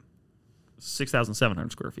feet?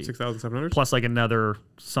 6,700 square feet. 6,700? Plus like another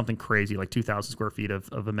something crazy, like 2,000 square feet of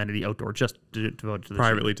amenity outdoor just devoted to the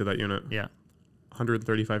privately to that unit. Yeah.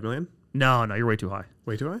 135 million? No, you're way too high.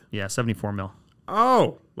 Way too high? Yeah, 74 mil.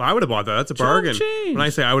 Oh, well, I would have bought that. That's a bargain. Change. When I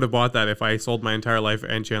say I would have bought that if I sold my entire life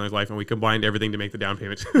and Chandler's life and we combined everything to make the down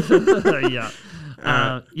payment.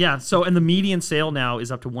 Yeah. So, and the median sale now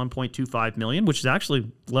is up to 1.25 million, which is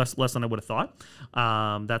actually less than I would have thought.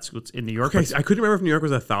 That's what's in New York. Okay, so I couldn't remember if New York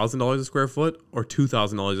was $1,000 a square foot or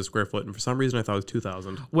 $2,000 a square foot, and for some reason I thought it was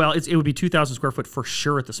 2,000. Well, it would be 2,000 square foot for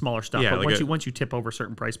sure at the smaller stuff. Yeah, but like once you tip over a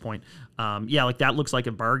certain price point, like that looks like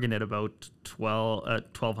a bargain at about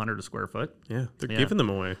 1,200 a square foot. Yeah, they're giving them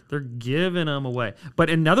away. They're giving them away. But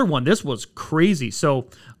another one, this was crazy. So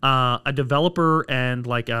a developer and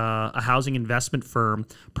like a housing investment firm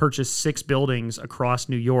purchased 6 buildings across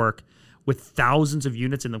New York with thousands of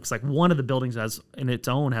units in them. It's like one of the buildings has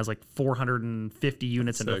like 450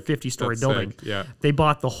 units in a 50-story building. Sick. Yeah. They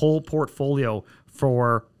bought the whole portfolio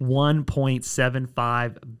for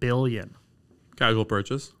 $1.75 billion. Casual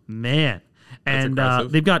purchase. Man. And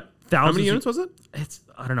impressive. they've got thousands. How many units was it?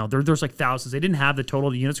 I don't know. There's like thousands. They didn't have the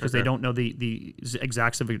total units because they don't know the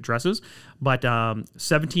exact civic addresses. But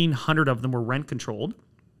 1,700 of them were rent controlled.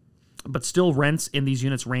 But still, rents in these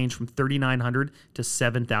units range from $3,900 to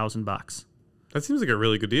 $7,000. That seems like a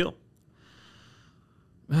really good deal.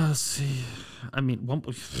 Let's see. I mean, we're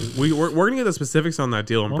going to get the specifics on that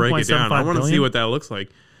deal and break it down. I want to see what that looks like.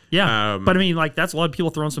 Yeah, but I mean, like that's a lot of people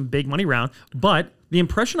throwing some big money around. But the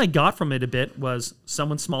impression I got from it a bit was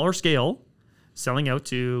someone smaller scale selling out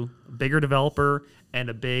to a bigger developer and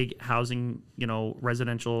a big housing,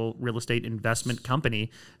 residential real estate investment company.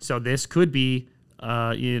 So this could be,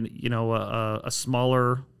 a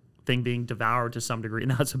smaller thing being devoured to some degree.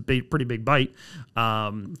 Now it's a pretty big bite.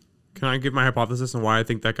 Can I give my hypothesis on why I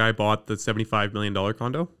think that guy bought the $75 million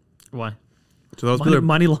condo? Why? So those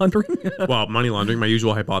money laundering? Well, money laundering, my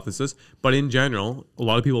usual hypothesis. But in general, a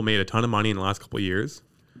lot of people made a ton of money in the last couple of years.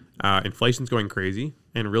 Inflation's going crazy,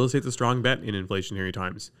 and real estate's a strong bet in inflationary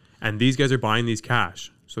times. And these guys are buying these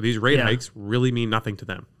cash. So these rate hikes really mean nothing to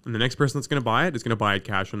them. And the next person that's going to buy it is going to buy it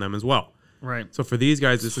cash from them as well. Right. So for these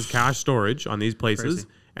guys, this is cash storage on these places, Crazy.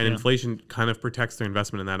 And inflation kind of protects their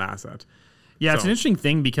investment in that asset. Yeah, it's an interesting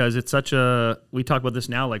thing because it's we talk about this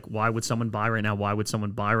now, like why would someone buy right now? Why would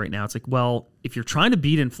someone buy right now? It's like, well, if you're trying to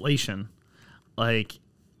beat inflation, like,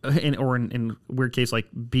 in weird case, like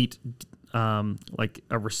beat like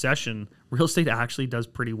a recession, real estate actually does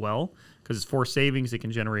pretty well because it's forced savings. It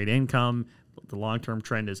can generate income. The long-term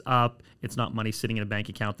trend is up. It's not money sitting in a bank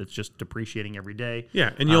account that's just depreciating every day.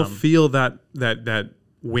 Yeah, and you'll feel that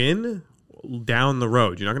win down the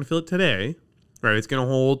road. You're not going to feel it today. Right, it's going to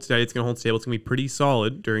hold steady. It's going to hold stable. It's going to be pretty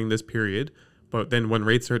solid during this period. But then when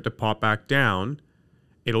rates start to pop back down,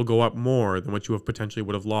 it'll go up more than what you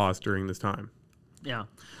would have lost during this time. Yeah.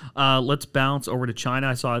 Let's bounce over to China.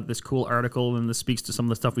 I saw this cool article, and this speaks to some of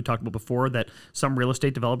the stuff we talked about before, that some real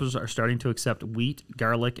estate developers are starting to accept wheat,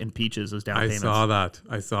 garlic, and peaches as down payments.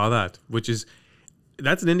 I saw that, which is...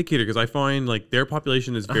 That's an indicator because I find like their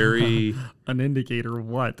population is very an indicator of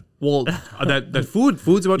what? Well, that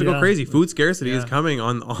food's about to go crazy. Food scarcity is coming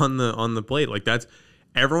on the plate. Like that's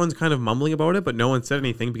everyone's kind of mumbling about it, but no one said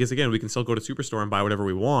anything because again, we can still go to Superstore and buy whatever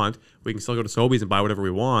we want. We can still go to Sobeys and buy whatever we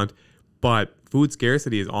want. But food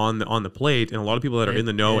scarcity is on the plate, and a lot of people that are in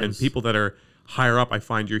the know and people that are higher up, I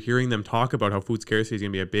find you're hearing them talk about how food scarcity is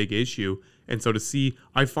going to be a big issue. And so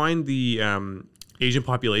I find the Asian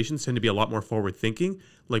populations tend to be a lot more forward thinking.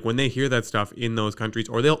 Like when they hear that stuff in those countries,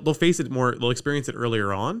 or they'll face it more, they'll experience it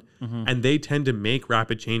earlier on, and they tend to make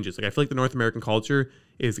rapid changes. Like I feel like the North American culture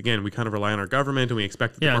is, again, we kind of rely on our government and we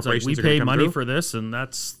expect that the corporations like we pay money for this, and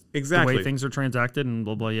that's exactly the way things are transacted, and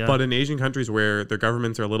blah blah. Yeah. But in Asian countries where their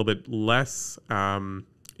governments are a little bit less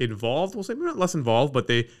involved, we'll say maybe not less involved, but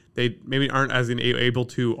they maybe aren't as able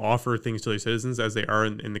to offer things to their citizens as they are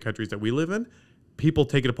in the countries that we live in. People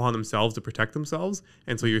take it upon themselves to protect themselves,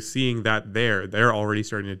 and so you're seeing that they're already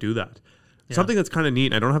starting to do that. Yeah. Something that's kind of neat,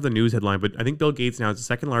 and I don't have the news headline, but I think Bill Gates now is the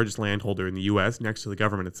second largest landholder in the U.S. next to the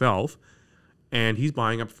government itself, and he's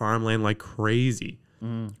buying up farmland like crazy,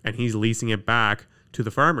 and he's leasing it back to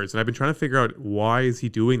the farmers. And I've been trying to figure out, why is he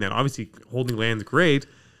doing that? Obviously, holding land's great,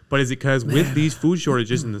 but is it because with these food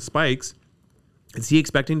shortages and the spikes, is he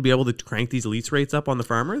expecting to be able to crank these lease rates up on the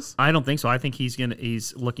farmers? I don't think so. I think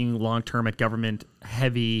he's looking long term at government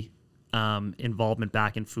heavy involvement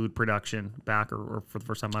back in food production, or for the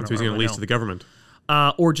first time. So he's going to lease to the government,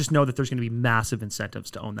 or just know that there's going to be massive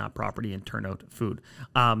incentives to own that property and turn out food.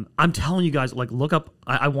 I'm telling you guys, like, look up.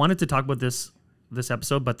 I wanted to talk about this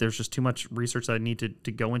episode, but there's just too much research that I need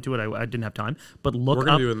to go into it. I didn't have time. But we're going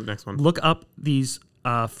to do it in the next one. Look up these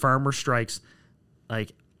farmer strikes,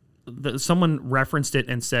 like. Someone referenced it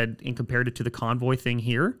and said and compared it to the convoy thing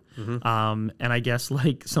here. And I guess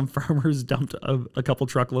like some farmers dumped a couple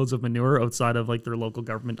truckloads of manure outside of like their local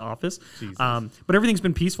government office. But everything's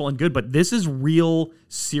been peaceful and good. But this is real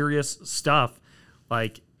serious stuff.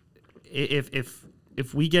 Like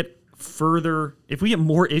if we get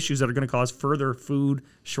more issues that are going to cause further food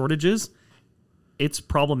shortages, it's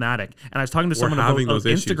problematic. And I was talking to someone about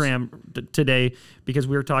Instagram today, because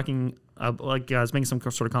we were talking, I was making some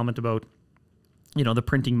sort of comment about, the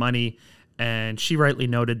printing money, and she rightly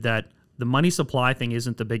noted that the money supply thing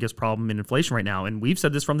isn't the biggest problem in inflation right now. And we've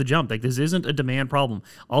said this from the jump, like this isn't a demand problem.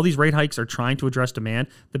 All these rate hikes are trying to address demand.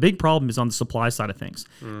 The big problem is on the supply side of things.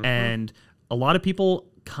 And a lot of people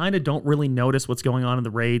kind of don't really notice what's going on in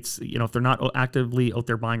the rates. If they're not actively out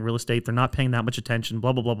there buying real estate, they're not paying that much attention,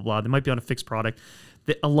 blah, blah, blah, blah, blah. They might be on a fixed product.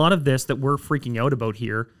 A lot of this that we're freaking out about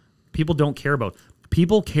here, people don't care about.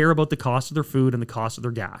 People care about the cost of their food and the cost of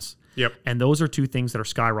their gas. Yep. And those are two things that are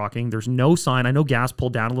skyrocketing. There's no sign. I know gas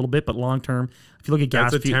pulled down a little bit, but long term, if you look at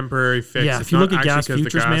gas, that's a temporary fix. Yeah, if you look at gas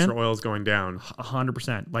futures, the gas or oil is going down.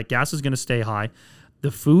 100%. Like gas is going to stay high.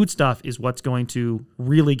 The food stuff is what's going to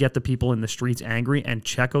really get the people in the streets angry. And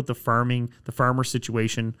check out the farmer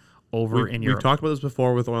situation over in Europe. We've talked about this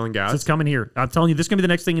before with oil and gas. So it's coming here. I'm telling you, this is going to be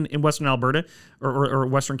the next thing in Western Alberta or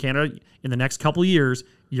Western Canada. In the next couple of years,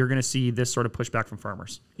 you're going to see this sort of pushback from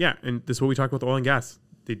farmers. Yeah, and this is what we talked about with oil and gas.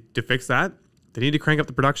 To fix that, they need to crank up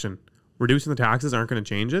the production. Reducing the taxes aren't going to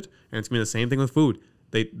change it, and it's going to be the same thing with food.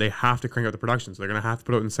 They have to crank up the production, so they're going to have to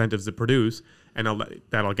put out incentives to produce, and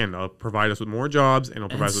that'll provide us with more jobs, and it'll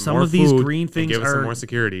provide us with more food. Some of these green things give us some more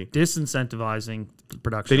security. Disincentivizing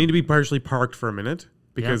production. They need to be partially parked for a minute,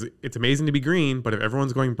 because it's amazing to be green, but if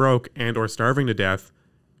everyone's going broke and or starving to death,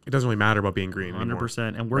 it doesn't really matter about being green 100%.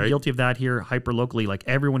 Anymore, and we're guilty of that here hyper locally. Like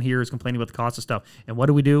everyone here is complaining about the cost of stuff. And what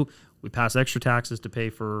do? We pass extra taxes to pay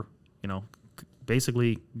for,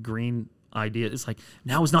 basically green ideas. It's like,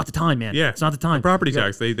 now is not the time, man. Yeah. It's not the time. The property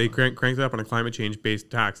tax, they cranked it up on a climate change based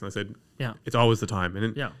tax. And I said, it's always the time.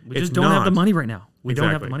 And we just don't have the money right now. We don't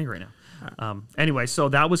have the money right now. Anyway, so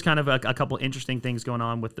that was kind of a couple interesting things going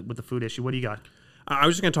on with the food issue. What do you got? I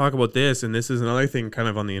was just going to talk about this, and this is another thing kind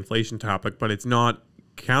of on the inflation topic, but it's not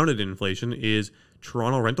counted in inflation, is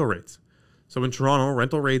Toronto rental rates. So in Toronto,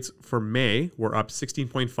 rental rates for May were up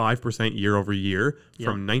 16.5% year over year,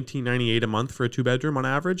 from $19.98 a month for a two-bedroom on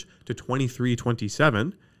average to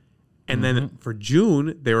 $23.27. And then for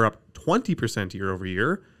June, they were up 20% year over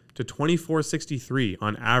year to $24.63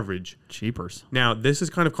 on average. Cheapers. Now, this is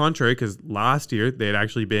kind of contrary, because last year they had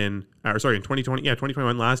actually been, in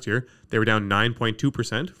 2021 last year, they were down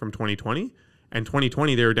 9.2% from 2020. And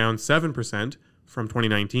 2020, they were down 7% from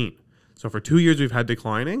 2019. So for 2 years, we've had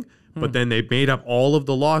declining, but then they made up all of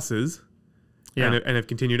the losses and have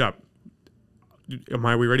continued up.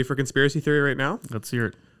 Are we ready for conspiracy theory right now? Let's hear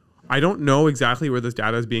it. I don't know exactly where this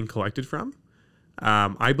data is being collected from.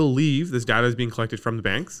 I believe this data is being collected from the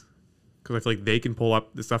banks, because I feel like they can pull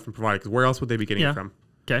up the stuff and provide it, because where else would they be getting it from?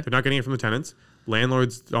 Okay. They're not getting it from the tenants.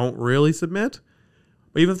 Landlords don't really submit.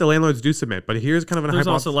 But even if the landlords do submit, but here's kind of an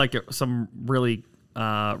hypothesis. There's also like some really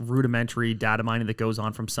rudimentary data mining that goes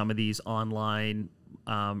on from some of these online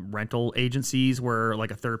rental agencies where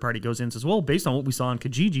like a third party goes in and says, well, based on what we saw on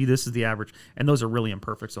Kijiji, this is the average. And those are really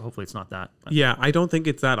imperfect. So hopefully it's not that. Yeah, I don't think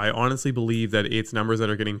it's that. I honestly believe that it's numbers that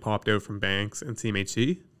are getting popped out from banks and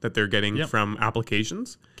CMHC that they're getting from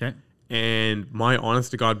applications. Okay. And my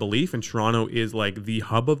honest to God belief, and Toronto is like the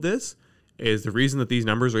hub of this, is the reason that these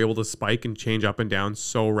numbers are able to spike and change up and down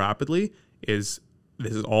so rapidly is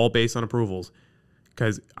this is all based on approvals.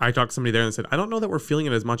 Because I talked to somebody there and said, I don't know that we're feeling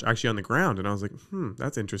it as much actually on the ground. And I was like,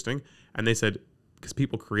 that's interesting. And they said, because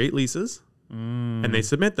people create leases and they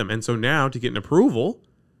submit them. And so now to get an approval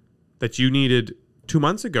that you needed 2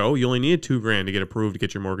 months ago, you only needed $2,000 to get approved to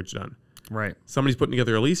get your mortgage done. Right. Somebody's putting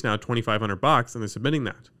together a lease now, $2,500, and they're submitting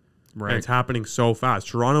that. Right. And it's happening so fast.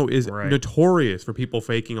 Toronto is notorious for people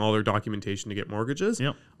faking all their documentation to get mortgages.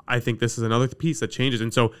 Yep. I think this is another piece that changes.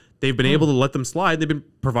 And so they've been able to let them slide. They've been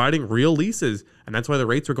providing real leases. And that's why the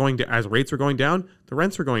rates were going to, as rates were going down, the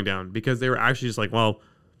rents were going down because they were actually just like, well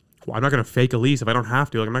I'm not going to fake a lease if I don't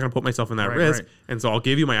have to. Like, I'm not going to put myself in that risk. Right. And so I'll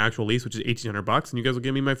give you my actual lease, which is $1,800, and you guys will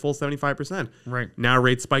give me my full 75%. Right. Now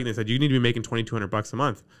rates spiked, and they said, you need to be making $2,200 a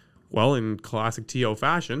month. Well, in classic TO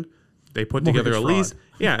fashion, they put together a lease,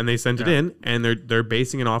 and they sent it in, and they're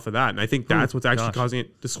basing it off of that. And I think that's what's actually causing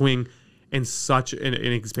it to swing in such an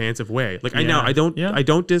expansive way. Like I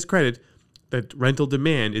don't discredit that rental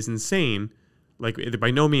demand is insane. Like by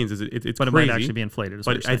no means is it's but crazy. It might actually be inflated.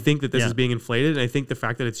 But I think that this is being inflated, and I think the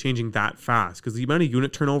fact that it's changing that fast, because the amount of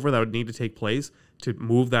unit turnover that would need to take place to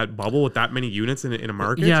move that bubble with that many units in a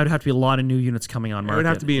market. Yeah, it would have to be a lot of new units coming on market. It would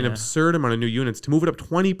have to be an absurd amount of new units to move it up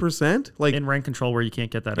 20%. Like in rent control where you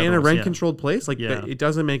can't get that. In a rent controlled place, like it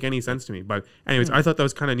doesn't make any sense to me. But anyways, I thought that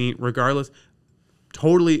was kind of neat. Regardless.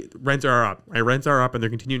 Totally, rents are up. Rents are up, and they're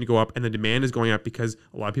continuing to go up, and the demand is going up because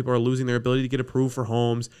a lot of people are losing their ability to get approved for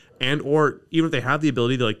homes, and or even if they have the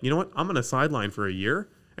ability, they're like, you know what, I'm going to sideline for a year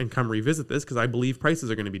and come revisit this because I believe prices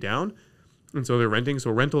are going to be down, and so they're renting.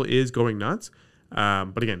 So rental is going nuts,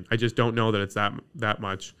 but again, I just don't know that it's that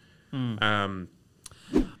much. Hey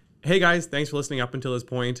guys, thanks for listening up until this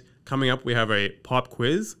point. Coming up, we have a pop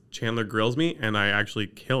quiz. Chandler grills me, and I actually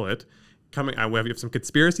kill it. We have some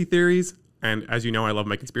conspiracy theories. And as you know, I love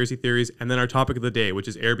my conspiracy theories. And then our topic of the day, which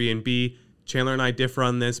is Airbnb. Chandler and I differ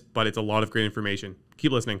on this, but it's a lot of great information.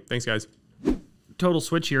 Keep listening. Thanks, guys. Total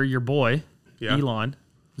switch here. Your boy, Elon,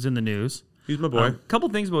 is in the news. He's my boy. A couple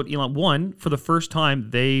things about Elon. One, for the first time,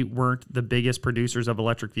 they weren't the biggest producers of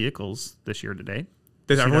electric vehicles this year to date.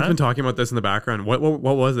 Everyone's been talking about this in the background. What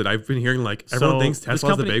was it? I've been hearing everyone thinks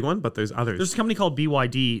Tesla's the big one, but there's others. There's a company called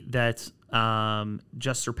BYD that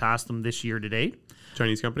just surpassed them this year to date.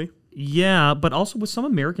 Chinese company? Yeah, but also with some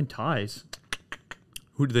American ties.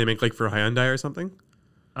 Who do they make, like for Hyundai or something?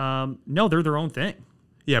 No, they're their own thing.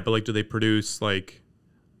 Yeah, but like, do they produce like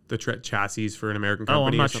the chassis for an American company? Oh,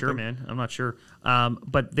 I'm not sure, man. I'm not sure.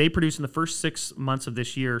 But they produced in the first 6 months of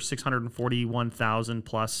this year 641,000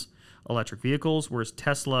 plus electric vehicles, whereas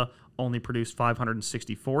Tesla only produced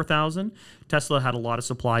 564,000. Tesla had a lot of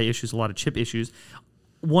supply issues, a lot of chip issues.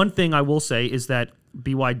 One thing I will say is that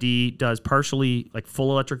BYD does partially like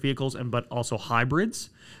full electric vehicles but also hybrids.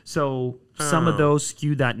 So some of those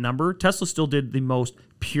skew that number. Tesla still did the most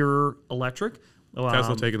pure electric.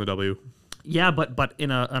 Tesla taking the W. Yeah, but in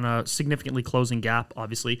a significantly closing gap,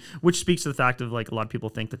 obviously, which speaks to the fact of like a lot of people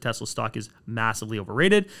think that Tesla stock is massively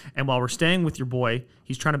overrated. And while we're staying with your boy,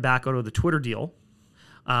 he's trying to back out of the Twitter deal.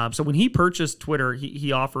 So when he purchased Twitter,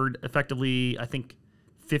 he offered effectively, I think,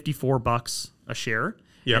 $54 a share.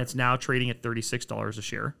 Yep. And it's now trading at $36 a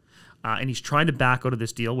share. And he's trying to back out of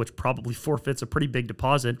this deal, which probably forfeits a pretty big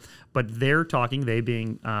deposit. But they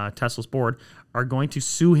being Tesla's board, are going to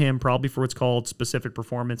sue him probably for what's called specific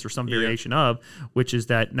performance or some variation of, which is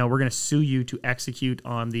that, no, we're going to sue you to execute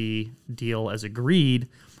on the deal as agreed.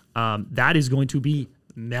 That is going to be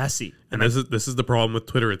messy. And this is the problem with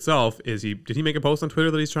Twitter itself. Did he make a post on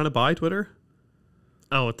Twitter that he's trying to buy Twitter?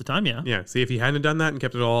 Oh, at the time, yeah. Yeah. See, if he hadn't done that and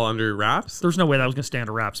kept it all under wraps, there's no way that was going to stay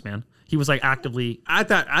under wraps, man. He was like actively at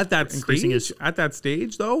that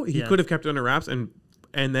stage, though. He could have kept it under wraps, and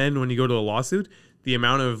then when you go to a lawsuit, the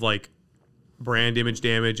amount of like brand image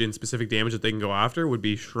damage and specific damage that they can go after would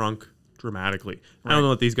be shrunk dramatically. Right. I don't know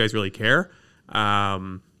that these guys really care,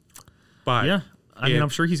 but yeah, I mean, I'm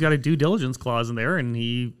sure he's got a due diligence clause in there, and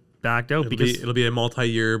he backed out because it'll be a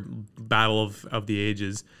multi-year battle of the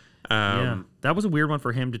ages. That was a weird one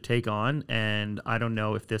for him to take on, and I don't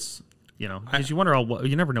know if this, because you wonder,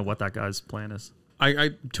 you never know what that guy's plan is.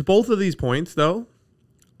 I to both of these points though,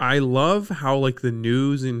 I love how like the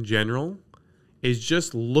news in general is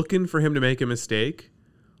just looking for him to make a mistake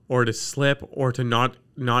or to slip or to not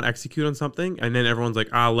execute on something, and then everyone's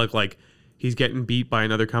like, look, like he's getting beat by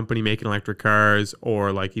another company making electric cars,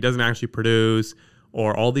 or like he doesn't actually produce,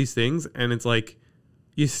 or all these things. And it's like,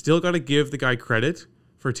 you still got to give the guy credit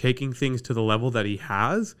for taking things to the level that he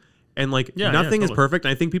has. And like nothing is perfect.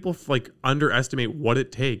 And I think people like underestimate what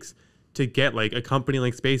it takes to get like a company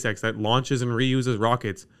like SpaceX that launches and reuses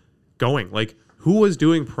rockets going. Like, who was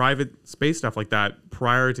doing private space stuff like that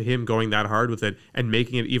prior to him going that hard with it and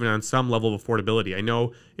making it even on some level of affordability? I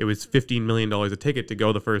know it was $15 million a ticket to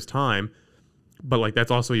go the first time, but like that's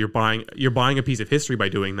also you're buying a piece of history by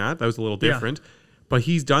doing that. That was a little different. Yeah. But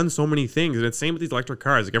he's done so many things, and it's same with these electric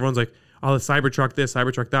cars. Like everyone's like, oh, the Cybertruck this,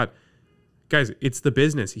 Cybertruck that. Guys, it's the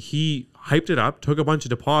business. He hyped it up, took a bunch of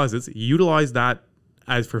deposits, utilized that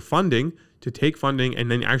as for funding to take funding, and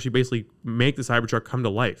then actually basically make the Cybertruck come to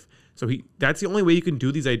life. So that's the only way you can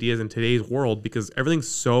do these ideas in today's world, because everything's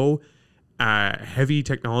so heavy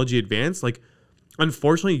technology advanced. Like,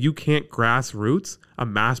 unfortunately, you can't grassroots a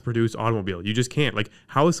mass-produced automobile. You just can't. Like,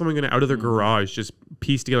 how is someone going to out of their garage just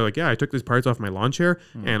piece together, like, yeah, I took these parts off my lawn chair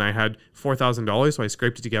and I had $4,000, so I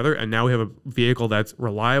scraped it together, and now we have a vehicle that's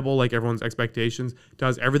reliable, like everyone's expectations,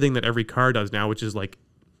 does everything that every car does now, which is like,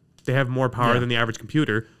 they have more power than the average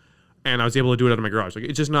computer, and I was able to do it out of my garage. Like,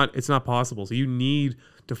 it's not possible. So you need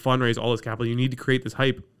to fundraise all this capital. You need to create this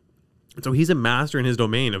hype. And so he's a master in his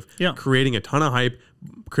domain of creating a ton of hype,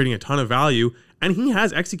 creating a ton of value, and he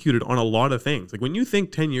has executed on a lot of things. Like, when you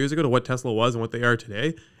think 10 years ago to what Tesla was and what they are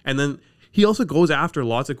today, and then he also goes after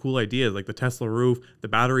lots of cool ideas like the Tesla roof, the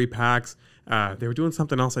battery packs. They were doing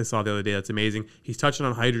something else I saw the other day that's amazing. He's touching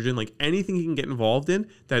on hydrogen, like anything he can get involved in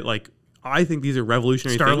that, like, I think these are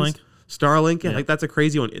revolutionary things. Starlink, like that's a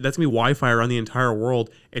crazy one. That's gonna be Wi-Fi around the entire world.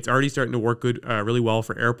 It's already starting to work really well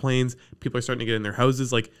for airplanes. People are starting to get in their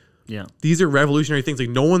houses. Like, these are revolutionary things. Like,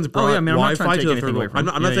 no one's brought Wi-Fi to the third world. I'm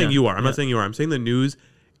not saying you are. I'm not saying you are. I'm saying the news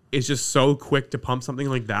is just so quick to pump something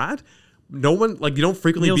like that. No one, like, you don't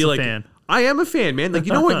frequently Neal's be like, fan. I am a fan, man. Like,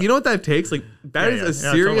 you know what that takes? Like, that is a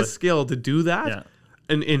serious skill to do that. Yeah.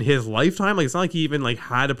 And in his lifetime, like, it's not like he even like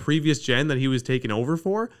had a previous gen that he was taking over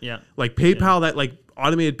for. Yeah. Like PayPal, that like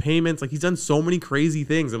automated payments, like he's done so many crazy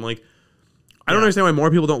things. I'm like, I don't understand why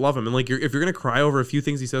more people don't love him. And like, if you're gonna cry over a few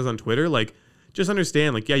things he says on Twitter, like, just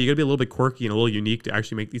understand, like, yeah, you gotta be a little bit quirky and a little unique to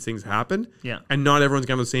actually make these things happen. Yeah. And not everyone's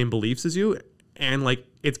gonna have the same beliefs as you. And like,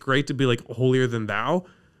 it's great to be like holier than thou.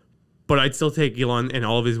 But I'd still take Elon and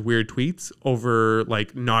all of his weird tweets over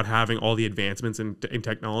like not having all the advancements in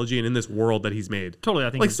technology and in this world that he's made. Totally, I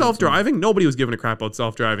think like self-driving. Nobody was giving a crap about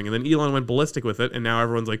self-driving, and then Elon went ballistic with it, and now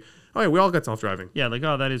everyone's like, "Oh, yeah, we all got self-driving." Yeah, like,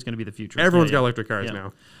 oh, that is going to be the future. Everyone's got electric cars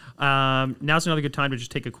now. Now's another good time to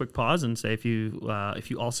just take a quick pause and say if you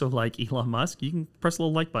also like Elon Musk, you can press a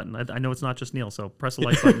little like button. I know it's not just Neal, so press the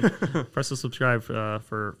like button, press the subscribe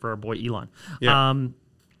for our boy Elon. Yeah.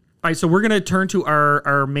 All right, so we're going to turn to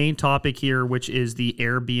our main topic here, which is the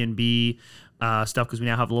Airbnb stuff, because we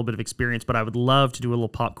now have a little bit of experience, but I would love to do a little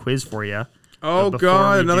pop quiz for you. Oh,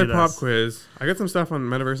 God, another pop quiz. I got some stuff on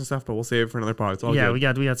metaverse and stuff, but we'll save it for another pod. It's all good. we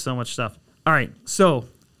got so much stuff. All right, so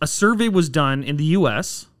a survey was done in the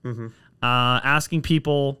U.S. Asking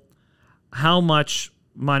people how much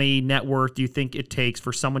money, net worth do you think it takes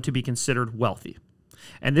for someone to be considered wealthy?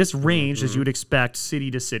 And this ranged, as you would expect,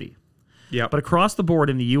 city to city. Yeah, but across the board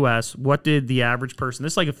in the U.S., what did the average person?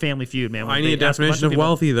 This is like a Family Feud, man. I need a definition of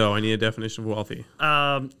wealthy, though. I need a definition of wealthy.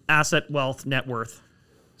 Asset, wealth, net worth.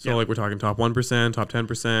 So, like, we're talking top 1%, top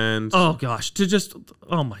 10%. Oh gosh,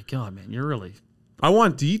 oh my God, man, you're really. I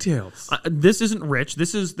want details. This isn't rich.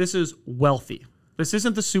 This is wealthy. This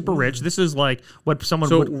isn't the super rich. This is like what someone.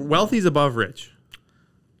 So wealthy's above rich.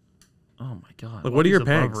 Oh my God! Like, what are your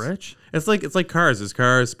pegs? Rich? It's like cars. There's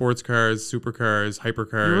cars, sports cars, supercars,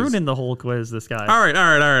 hypercars. You're ruining the whole quiz, this guy. All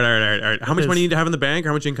right. How much money you need to have in the bank?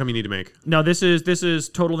 How much income you need to make? No, this is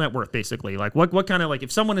total net worth, basically. Like, what kind of, like,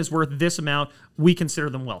 if someone is worth this amount, we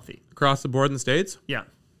consider them wealthy across the board in the States. Yeah.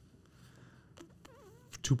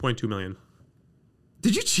 2.2 million.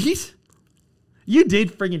 Did you cheat? You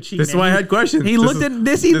did friggin' cheat. This is why I had questions. He looked at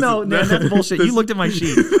this. No, that's bullshit. You looked at my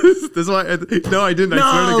sheet. This is why. No, I didn't. I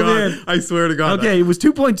swear to God. Man. I swear to God. Okay, it was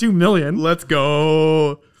 2.2 million. Let's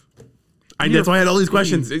go. That's why I had all these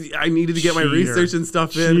questions. I needed to get my research and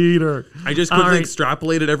stuff in. Cheater. I just quickly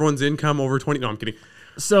extrapolated everyone's income over 20. No, I'm kidding.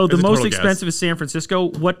 So the most expensive is San Francisco.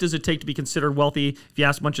 What does it take to be considered wealthy? If you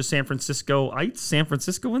ask a bunch of San Franciscoans.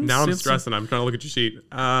 Now I'm stressing. I'm trying to look at your sheet.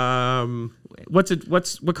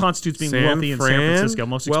 What constitutes being wealthy in San Francisco?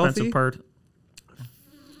 Most expensive part.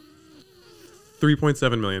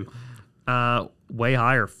 3.7 million. way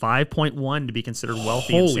higher, 5.1 to be considered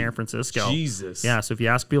wealthy in Holy San Francisco. Jesus. Yeah, so if you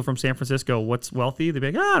ask people from San Francisco what's wealthy, they'd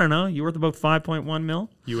be like, I don't know, you're worth about 5.1 mil.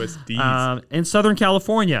 USD. In Southern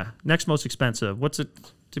California, next most expensive. What's it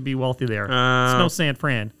to be wealthy there? It's no San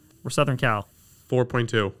Fran. We're Southern Cal.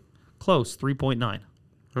 4.2. Close, 3.9.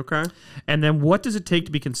 Okay. And then what does it take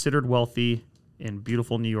to be considered wealthy in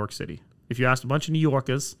beautiful New York City? If you asked a bunch of New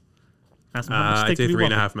Yorkers, ask them how much it I'd takes say to be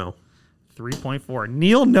wealthy. 3.5 mil. 3.4.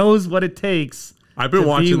 Neal knows what it takes. I've been to be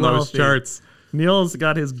watching those wealthy. charts. Neal's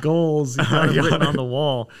got his goals. He's got it written on the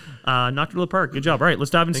wall. Knocked it to the park. Good job. All right,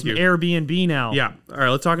 let's dive into some Airbnb now. Yeah. All right,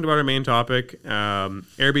 let's talk about our main topic,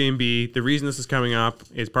 Airbnb. The reason this is coming up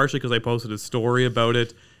is partially because I posted a story about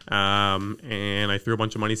it, and I threw a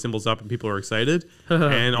bunch of money symbols up and people are excited.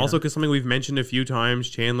 And also because something we've mentioned a few times,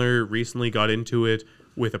 Chandler recently got into it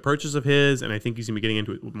with a purchase of his, and I think he's going to be getting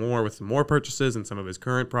into it more with some more purchases in some of his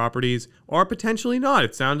current properties, or potentially not.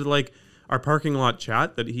 It sounded like our parking lot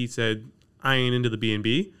chat that he said, I ain't into the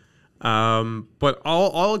B&B. But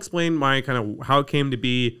I'll explain my kind of how it came to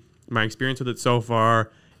be, my experience with it so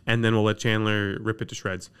far, and then we'll let Chandler rip it to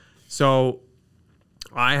shreds. So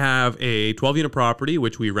I have a 12-unit property,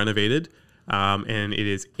 which we renovated, and it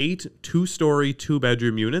is 8 two-story,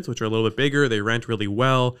 2-bedroom units, which are a little bit bigger. They rent really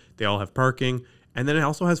well. They all have parking. And then it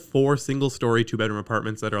also has 4 single-story, 2-bedroom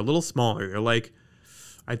apartments that are a little smaller. They're like,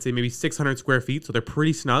 I'd say maybe 600 square feet, so they're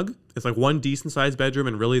pretty snug. It's like one decent-sized bedroom,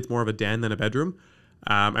 and really it's more of a den than a bedroom,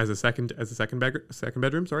 as a second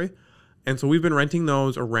bedroom. Sorry. And so we've been renting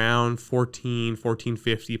those around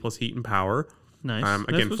 $1450 plus heat and power. Nice.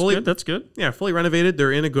 Again, That's good. Yeah, fully renovated.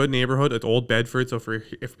 They're in a good neighborhood. It's Old Bedford, so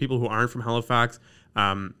if people who aren't from Halifax,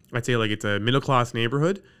 I'd say like it's a middle class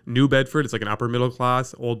neighborhood. New Bedford, it's like an upper middle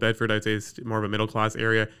class. Old Bedford, I'd say is more of a middle class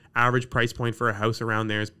area. Average price point for a house around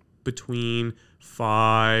there is between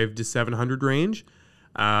 $500 to $700 range,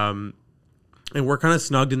 and we're kind of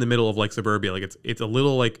snugged in the middle of like suburbia. Like it's a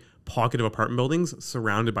little like pocket of apartment buildings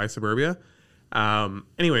surrounded by suburbia.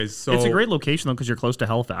 Anyways, so it's a great location though because you're close to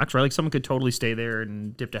Halifax, right? Like someone could totally stay there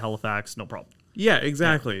and dip to Halifax, no problem. Yeah,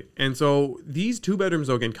 exactly. Yeah. And so these 2 bedrooms,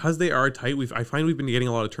 though, again, because they are tight, I find we've been getting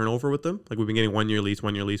a lot of turnover with them. Like we've been getting 1-year lease,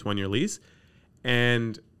 1-year lease, 1-year lease.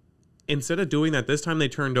 And instead of doing that, this time they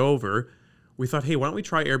turned over. We thought, hey, why don't we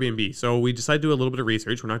try Airbnb? So we decided to do a little bit of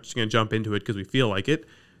research. We're not just going to jump into it because we feel like it.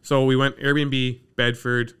 So we went Airbnb,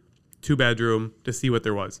 Bedford, 2-bedroom to see what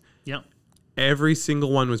there was. Yeah. Every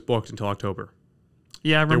single one was booked until October.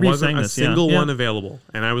 Yeah, I remember there you saying wasn't a this. single one available.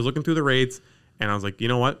 And I was looking through the rates, and I was like, you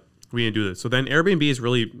know what? We need to do this. So then Airbnb is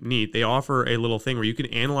really neat. They offer a little thing where you can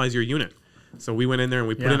analyze your unit. So we went in there and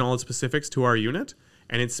we put in all the specifics to our unit,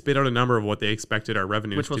 and it spit out a number of what they expected our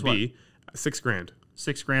revenues to be. $6,000.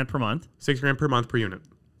 $6,000 per month. $6,000 per month per unit.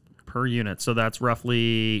 Per unit. So that's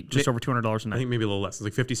roughly just over $200 a night. I think maybe a little less.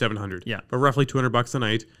 It's like $5,700. Yeah. But roughly $200 a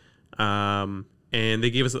night. And they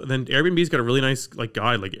gave us, then Airbnb's got a really nice like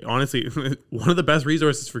guide. Like honestly, one of the best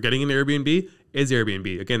resources for getting into Airbnb is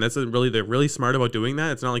Airbnb. Again, they're really smart about doing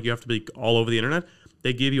that. It's not like you have to be all over the internet.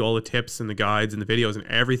 They give you all the tips and the guides and the videos and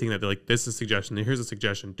everything that they're like, this is a suggestion. Here's a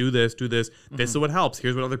suggestion. Do this, do this. Mm-hmm. This is what helps.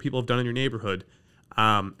 Here's what other people have done in your neighborhood.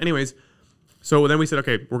 Anyways, so then we said,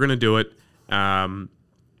 okay, we're going to do it.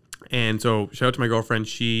 And so shout out to my girlfriend.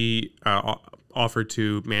 She offered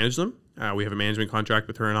to manage them. We have a management contract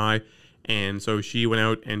with her and I. And so she went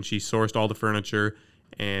out and she sourced all the furniture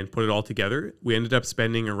and put it all together. We ended up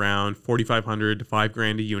spending around $4,500 to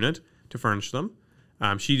 $5,000 a unit to furnish them.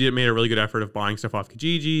 She made a really good effort of buying stuff off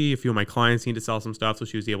Kijiji. A few of my clients need to sell some stuff, so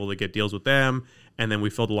she was able to get deals with them. And then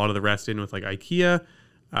we filled a lot of the rest in with like IKEA.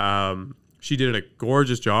 She did a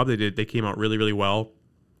gorgeous job. They came out really, really well.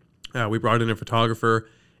 We brought in a photographer.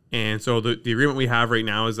 And so the agreement we have right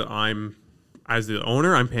now is that as the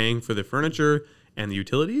owner, I'm paying for the furniture and the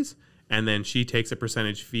utilities. And then she takes a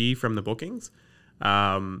percentage fee from the bookings.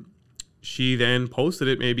 She then posted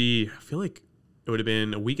it maybe, I feel like it would have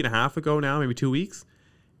been a week and a half ago now, maybe 2 weeks.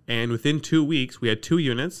 And within 2 weeks, we had 2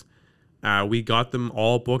 units. We got them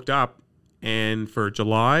all booked up. And for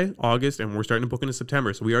July, August, and we're starting to book into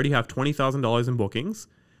September. So we already have $20,000 in bookings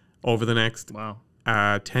over the next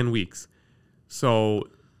 10 weeks. So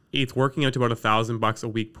it's working out to about $1,000 a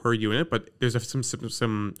week per unit, but there's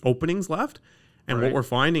some openings left. And what we're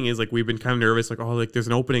finding is like we've been kind of nervous, like, oh, like there's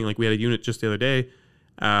an opening. Like we had a unit just the other day.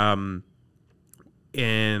 And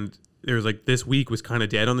there was like this week was kind of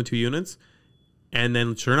dead on the 2 units. And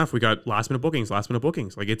then sure enough, we got last minute bookings.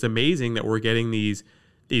 Like it's amazing that we're getting these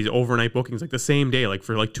overnight bookings like the same day, like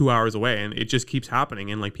for like 2 hours away. And it just keeps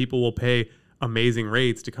happening. And like people will pay amazing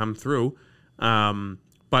rates to come through. But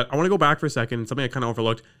I want to go back for a second. Something I kind of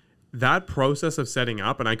overlooked. that process of setting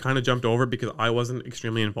up, and I kind of jumped over because I wasn't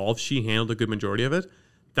extremely involved. She handled a good majority of it.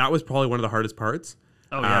 That was probably one of the hardest parts.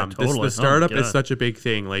 Oh yeah, totally. The startup is such a big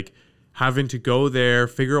thing. Like having to go there,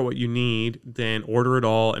 figure out what you need, then order it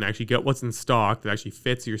all, and actually get what's in stock that actually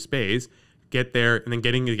fits your space. Get there, and then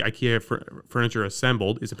getting the IKEA furniture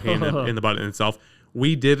assembled is a pain in the butt in itself.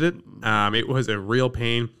 We did it. It was a real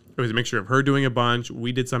pain. It was a mixture of her doing a bunch.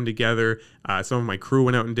 We did some together. Some of my crew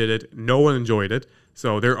went out and did it. No one enjoyed it.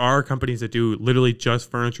 So there are companies that do literally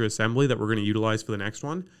just furniture assembly that we're going to utilize for the next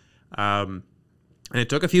one. And it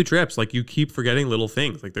took a few trips. Like you keep forgetting little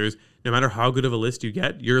things. Like there's, no matter how good of a list you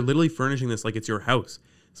get, you're literally furnishing this like it's your house.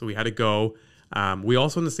 So we had to go. We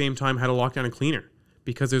also in the same time had to lock down a cleaner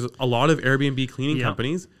because there's a lot of Airbnb cleaning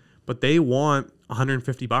companies, but they want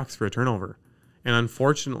 $150 for a turnover. And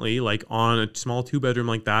unfortunately, like on a small 2-bedroom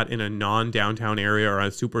like that in a non-downtown area or a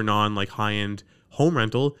super like high-end home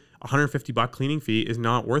rental, $150 cleaning fee is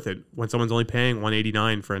not worth it when someone's only paying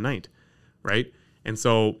 $189 for a night, right? And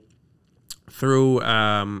so through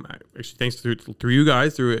actually thanks through you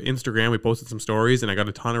guys through Instagram, we posted some stories and I got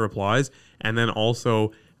a ton of replies. And then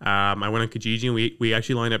also I went on Kijiji and we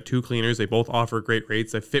actually lined up 2 cleaners. They both offer great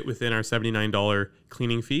rates that fit within our $79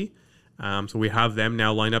 cleaning fee. So we have them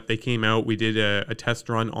now lined up. They came out. We did a test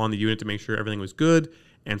run on the unit to make sure everything was good,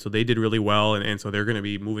 and so they did really well. And so they're going to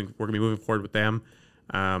be moving. We're going to be moving forward with them.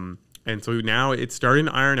 And so now it's starting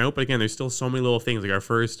to iron out. But again, there's still so many little things. Like our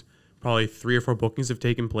first probably 3 or 4 bookings have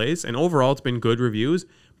taken place, and overall it's been good reviews.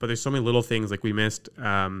 But there's so many little things. Like we missed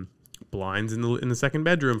blinds in the second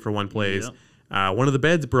bedroom for one place. Yeah. One of the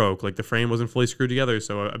beds broke. Like the frame wasn't fully screwed together,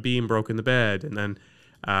 so a beam broke in the bed, and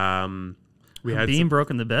then. We had beam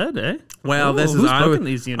broke in the bed, eh? Well, who's broken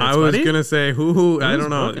these units, I was buddy? gonna say who I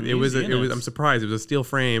don't know. It was. I'm surprised. It was a steel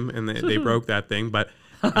frame, and they broke that thing. But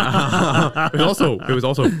it was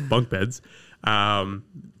also bunk beds. And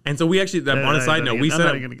so we actually, on a side note, we set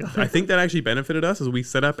up. I think that actually benefited us, as we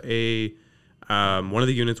set up a one of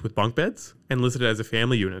the units with bunk beds and listed it as a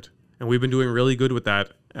family unit, and we've been doing really good with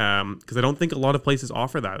that because I don't think a lot of places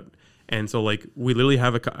offer that. And so like we literally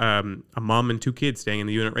have a mom and 2 kids staying in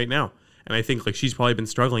the unit right now. And I think like she's probably been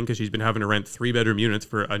struggling because she's been having to rent 3-bedroom units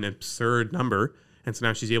for an absurd number. And so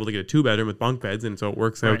now she's able to get a 2-bedroom with bunk beds. And so it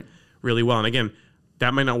works out really well. And again,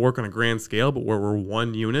 that might not work on a grand scale, but where we're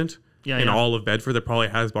one unit in all of Bedford that probably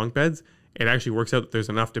has bunk beds, it actually works out that there's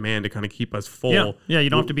enough demand to kind of keep us full. Yeah,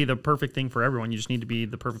 you don't have to be the perfect thing for everyone. You just need to be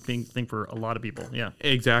the perfect thing for a lot of people. Yeah.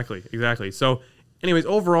 Exactly. So anyways,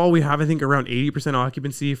 overall, we have, I think, around 80%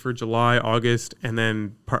 occupancy for July, August, and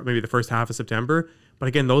then maybe the first half of September. But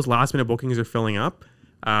again, those last minute bookings are filling up.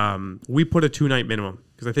 We put a 2-night minimum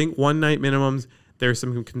because I think 1-night minimums, there's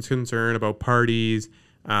some concern about parties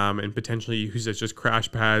and potentially use as just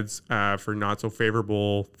crash pads for not so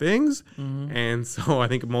favorable things. Mm-hmm. And so I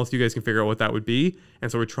think most of you guys can figure out what that would be.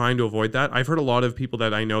 And so we're trying to avoid that. I've heard a lot of people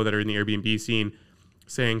that I know that are in the Airbnb scene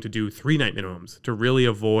saying to do 3-night minimums to really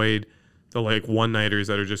avoid the like 1-nighters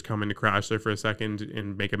that are just coming to crash there for a second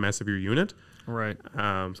and make a mess of your unit. Right.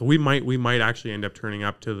 So we might actually end up turning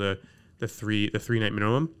up to the 3-night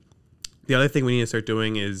minimum. The other thing we need to start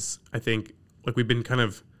doing is, I think, like we've been kind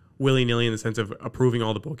of willy-nilly in the sense of approving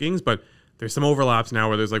all the bookings, but there's some overlaps now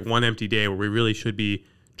where there's like one empty day where we really should be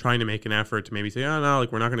trying to make an effort to maybe say, oh no,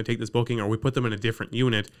 like we're not going to take this booking, or we put them in a different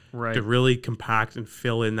unit to really compact and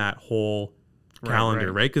fill in that whole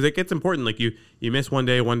calendar, right? Because it gets important. Like you miss one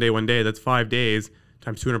day, that's 5 days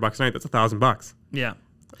times $200 a night. That's $1,000. Yeah.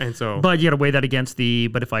 And so, but you got to weigh that against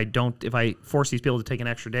but if I force these people to take an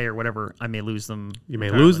extra day or whatever, I may lose them. You may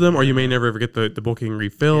lose them, or you may never ever get the booking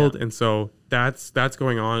refilled. Yeah. And so that's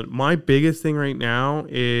going on. My biggest thing right now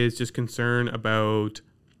is just concern about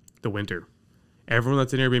the winter. Everyone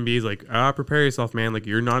that's in Airbnb is like, prepare yourself, man. Like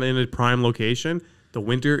you're not in a prime location. The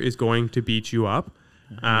winter is going to beat you up.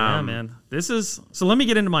 Yeah, man. So let me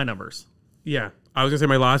get into my numbers. Yeah. I was gonna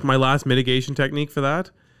say my last mitigation technique for that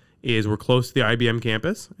is we're close to the IBM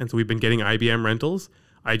campus, and so we've been getting IBM rentals.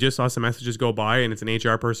 I just saw some messages go by, and it's an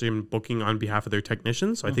HR person booking on behalf of their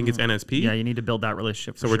technicians, so I think it's NSP. Yeah, you need to build that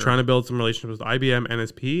relationship. So we're trying to build some relationships with IBM,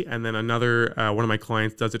 NSP, and then another one of my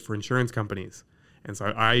clients does it for insurance companies. And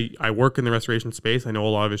so I work in the restoration space. I know a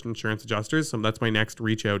lot of insurance adjusters, so that's my next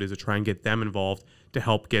reach out, is to try and get them involved to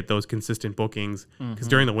help get those consistent bookings. Because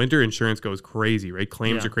during the winter, insurance goes crazy, right?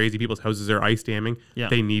 Claims are crazy. People's houses are ice damming. Yeah.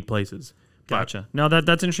 They need places. Gotcha. No,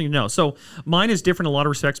 that's interesting to know. So mine is different in a lot of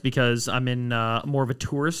respects because I'm in more of a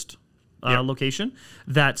tourist location.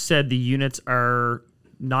 That said, the units are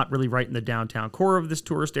not really right in the downtown core of this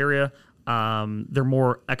tourist area. They're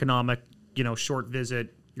more economic, short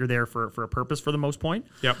visit. You're there for a purpose for the most point.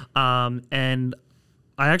 Yep. And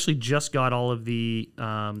I actually just got all of the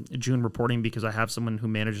June reporting because I have someone who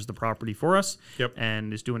manages the property for us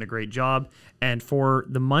and is doing a great job. And for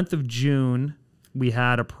the month of June, we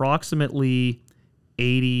had approximately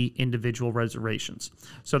 80 individual reservations.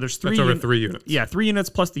 So there's three. That's over 3 units. Yeah, 3 units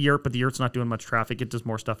plus the yurt, but the yurt's not doing much traffic. It does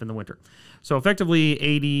more stuff in the winter. So effectively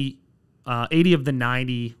 80 of the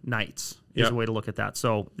 90 nights is a way to look at that.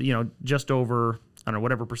 So, just over, I don't know,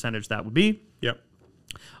 whatever percentage that would be. Yep.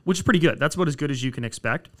 Which is pretty good. That's about as good as you can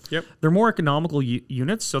expect. Yep. They're more economical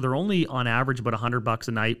units, so they're only on average about $100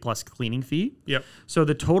 a night plus cleaning fee. Yep. So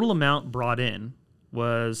the total amount brought in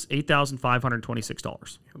was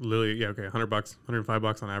 $8,526. Literally, yeah, okay, $100,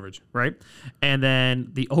 $105 on average. Right? And then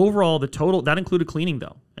the total, that included cleaning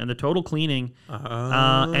though. And the total cleaning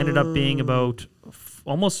ended up being about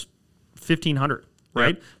almost $1,500,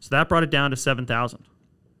 right? Yep. So that brought it down to $7,000.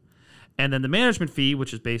 And then the management fee,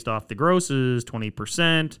 which is based off the grosses,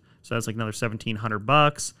 20%. So that's like another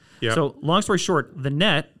 $1,700. Yep. So long story short, the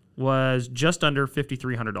net was just under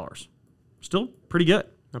 $5,300. Still pretty good.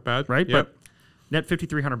 Not bad. Right? Yep. But net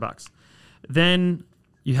 $5,300. Then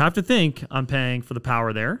you have to think I'm paying for the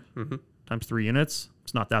power there times 3 units.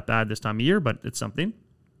 It's not that bad this time of year, but it's something.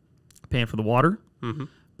 Paying for the water,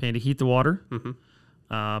 paying to heat the water,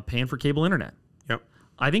 paying for cable internet. Yep.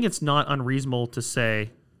 I think it's not unreasonable to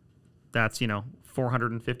say that's,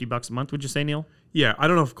 $450 a month. Would you say, Neil? Yeah, I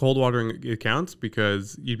don't know if cold watering it counts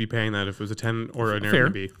because you'd be paying that if it was a 10 or an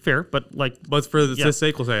Airbnb. Fair, but But for the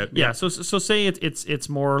sake, we'll say it. Yeah. So say it's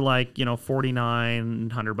more like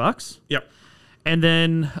 $4,900. Yep. And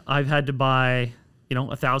then I've had to buy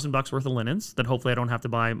 $1,000 worth of linens that hopefully I don't have to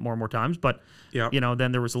buy more and more times. But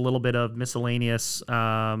then there was a little bit of miscellaneous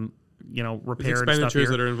repair expenditures stuff here.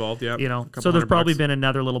 that are involved. Yeah. So there's probably been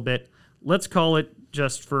another little bit. Let's call it,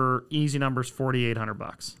 just for easy numbers,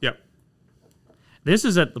 $4,800. Yep. This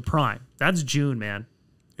is at the prime. That's June, man.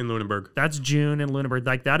 In Lunenburg. That's June in Lunenburg.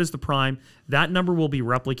 Like, that is the prime. That number will be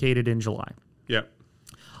replicated in July. Yep.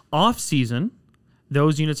 Off season,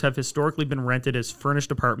 those units have historically been rented as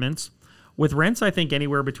furnished apartments with rents, I think,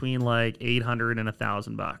 anywhere between like $800 and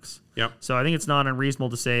 $1,000. Yep. So I think it's not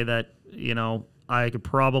unreasonable to say that, I could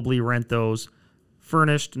probably rent those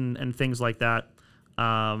furnished and things like that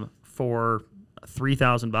for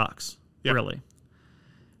 $3,000, really.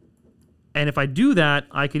 And if I do that,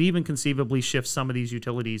 I could even conceivably shift some of these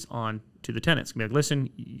utilities on to the tenants. Be like, listen,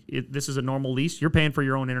 this is a normal lease. You're paying for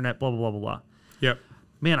your own internet, blah, blah, blah, blah, blah. Yep.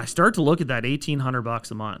 Man, I start to look at that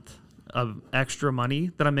 $1,800 a month of extra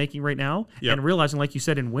money that I'm making right now and realizing, like you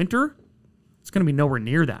said, in winter, it's going to be nowhere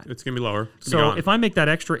near that. It's going to be lower. So if I make that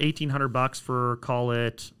extra $1,800 for, call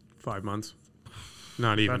it 5 months,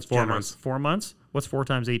 not even that's 4 generous. months. 4 months? What's 4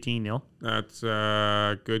 times 18, Neil? That's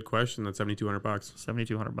a good question. That's $7,200.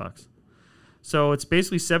 $7,200. So it's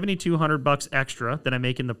basically $7,200 extra that I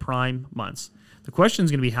make in the prime months. The question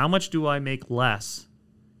is going to be, how much do I make less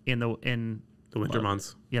in the winter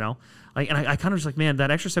months? And I kind of just like, man,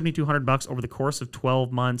 that extra $7,200 over the course of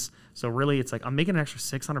 12 months. So really, it's like I'm making an extra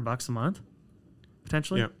 $600 a month,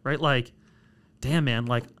 potentially, right? Like, damn, man,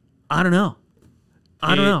 like, I don't know.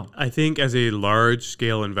 I don't know. I think as a large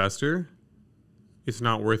scale investor, it's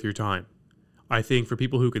not worth your time. I think for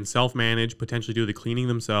people who can self-manage, potentially do the cleaning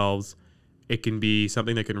themselves, it can be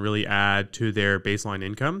something that can really add to their baseline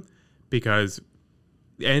income because,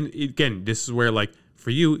 and again, this is where, like, for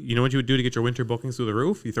you, you know what you would do to get your winter bookings through the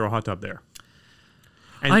roof? You throw a hot tub there.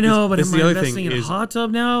 And I know, but am I the other investing in a hot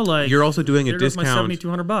tub now? Like, you're also doing a there goes my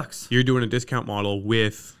discount. $7,200. You're doing a discount model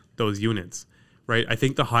with those units, right? I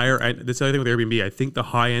think the higher end, this is the other thing with Airbnb, I think the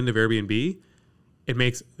high end of Airbnb, it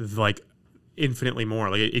makes like infinitely more.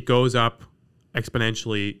 Like it goes up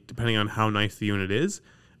exponentially depending on how nice the unit is.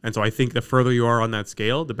 And so I think the further you are on that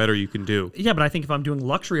scale, the better you can do. Yeah, but I think if I'm doing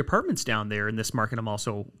luxury apartments down there in this market, I'm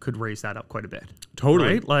also could raise that up quite a bit.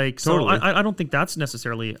 Totally. Right? Like, totally. So I don't think that's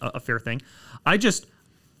necessarily a fair thing. I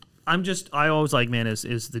always like, man,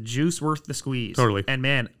 is the juice worth the squeeze? Totally. And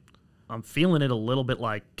man, I'm feeling it a little bit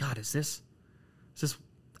like, God, is this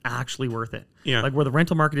actually worth it? Yeah. Like where the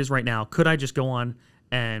rental market is right now, could I just go on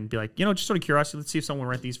and be like, just sort of curiosity, let's see if someone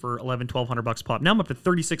will rent these for $1,100-$1,200 pop. Now I'm up to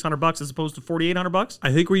 $3,600 as opposed to $4,800.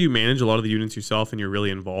 I think where you manage a lot of the units yourself and you're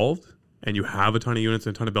really involved and you have a ton of units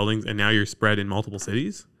and a ton of buildings and now you're spread in multiple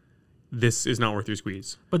cities, this is not worth your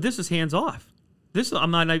squeeze. But this is hands off.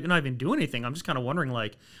 I'm not even doing anything. I'm just kind of wondering,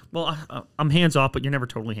 like, well, I'm hands off, but you're never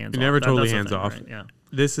totally hands off. You're never totally that's the hands thing, off. Right? Yeah.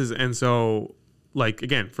 This is, and so, like,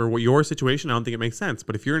 again, for what your situation, I don't think it makes sense.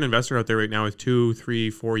 But if you're an investor out there right now with 2, 3,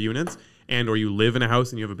 4 units, and or you live in a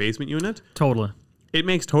house and you have a basement unit, Totally. it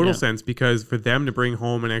makes total sense because for them to bring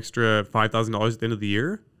home an extra $5,000 at the end of the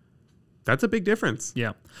year, that's a big difference.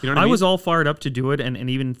 Yeah. You know what I I mean? was all fired up to do it, and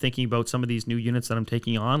even thinking about some of these new units that I'm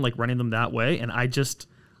taking on, like running them that way. And I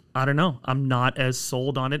don't know. I'm not as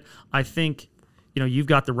sold on it. I think, you've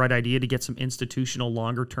got the right idea to get some institutional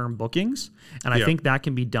longer term bookings. And I think that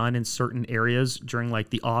can be done in certain areas during like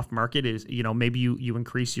the off market is, maybe you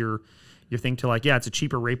increase your thing to like, it's a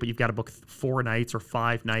cheaper rate, but you've got to book 4 nights or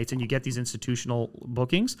 5 nights, and you get these institutional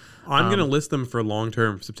bookings. I'm going to list them for long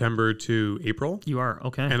term, September to April. You are?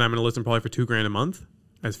 Okay. And I'm going to list them probably for $2,000 a month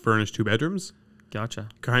as furnished 2 bedrooms. Gotcha.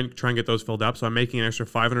 Try and get those filled up. So I'm making an extra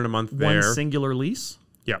 $500 a month there. One singular lease?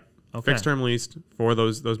 Yep. Okay. Fixed term leased for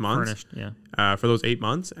those months. Furnished, yeah. For those 8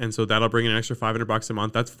 months. And so that'll bring in an extra $500 a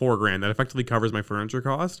month. That's $4,000. That effectively covers my furniture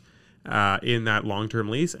cost in that long-term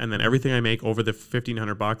lease. And then everything I make over the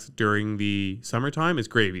 $1,500 during the summertime is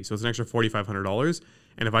gravy. So it's an extra $4,500.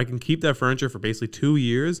 And if I can keep that furniture for basically 2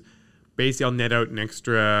 years, basically I'll net out an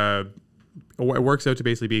extra, it works out to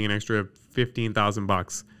basically being an extra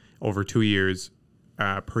 $15,000 over 2 years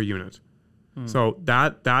per unit. So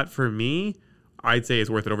that for me, I'd say is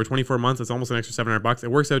worth it. Over 24 months, it's almost an extra $700. It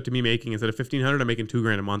works out to me making, instead of $1,500, I'm making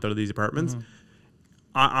 $2,000 a month out of these apartments.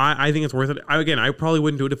 I think it's worth it. I probably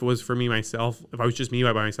wouldn't do it if it was for me myself, if I was just me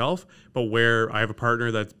by myself, but where I have a partner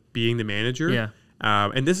that's being the manager. Yeah.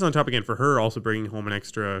 And this is on top, again, for her also bringing home an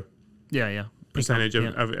extra percentage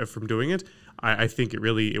of from doing it. I think it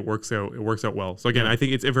works out well. So again, I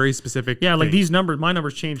think it's a very specific like these numbers, my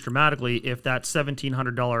numbers change dramatically if that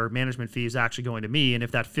 $1,700 management fee is actually going to me, and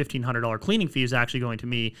if that $1,500 cleaning fee is actually going to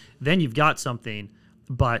me, then you've got something.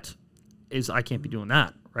 But I can't be doing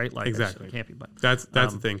that, right? Like exactly, I can't be. But that's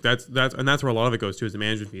the thing. That's where a lot of it goes to, is the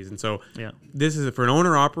management fees. And so this is for an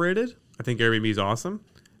owner operated. I think Airbnb is awesome.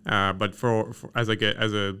 But for as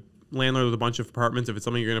a landlord with a bunch of apartments, if it's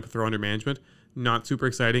something you're going to throw under management, not super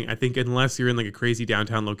exciting. I think unless you're in like a crazy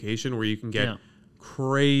downtown location where you can get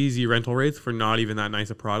crazy rental rates for not even that nice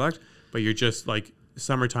a product, but you're just like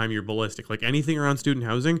summertime, you're ballistic. Like anything around student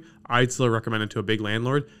housing, I'd still recommend it to a big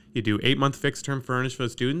landlord. You do 8-month fixed term furnished for the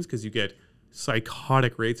students because you get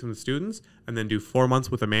psychotic rates from the students, and then do 4 months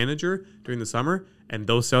with a manager during the summer, and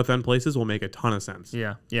those South End places will make a ton of sense.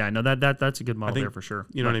 I know that's a good model there for sure.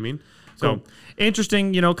 You know what I mean? So cool.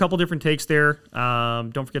 Interesting, a couple different takes there.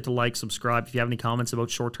 Don't forget to like, subscribe. If you have any comments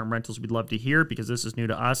about short-term rentals, we'd love to hear, because this is new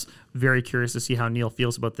to us. Very curious to see how Neal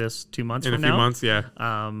feels about this 2 months from now. In a few months, yeah.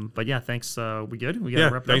 But yeah, thanks. We good? We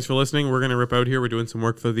got thanks for listening. We're going to rip out here. We're doing some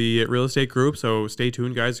work for the real estate group, so stay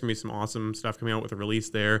tuned, guys. There's going to be some awesome stuff coming out with a release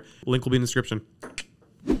there. Link will be in the description.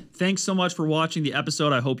 Thanks so much for watching the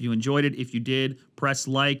episode. I hope you enjoyed it. If you did, press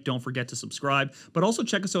like. Don't forget to subscribe. But also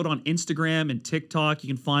check us out on Instagram and TikTok. You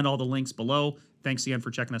can find all the links below. Thanks again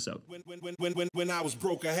for checking us out. When I was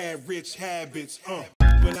broke, I had rich habits.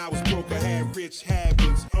 When I was broke, I had rich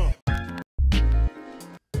habits.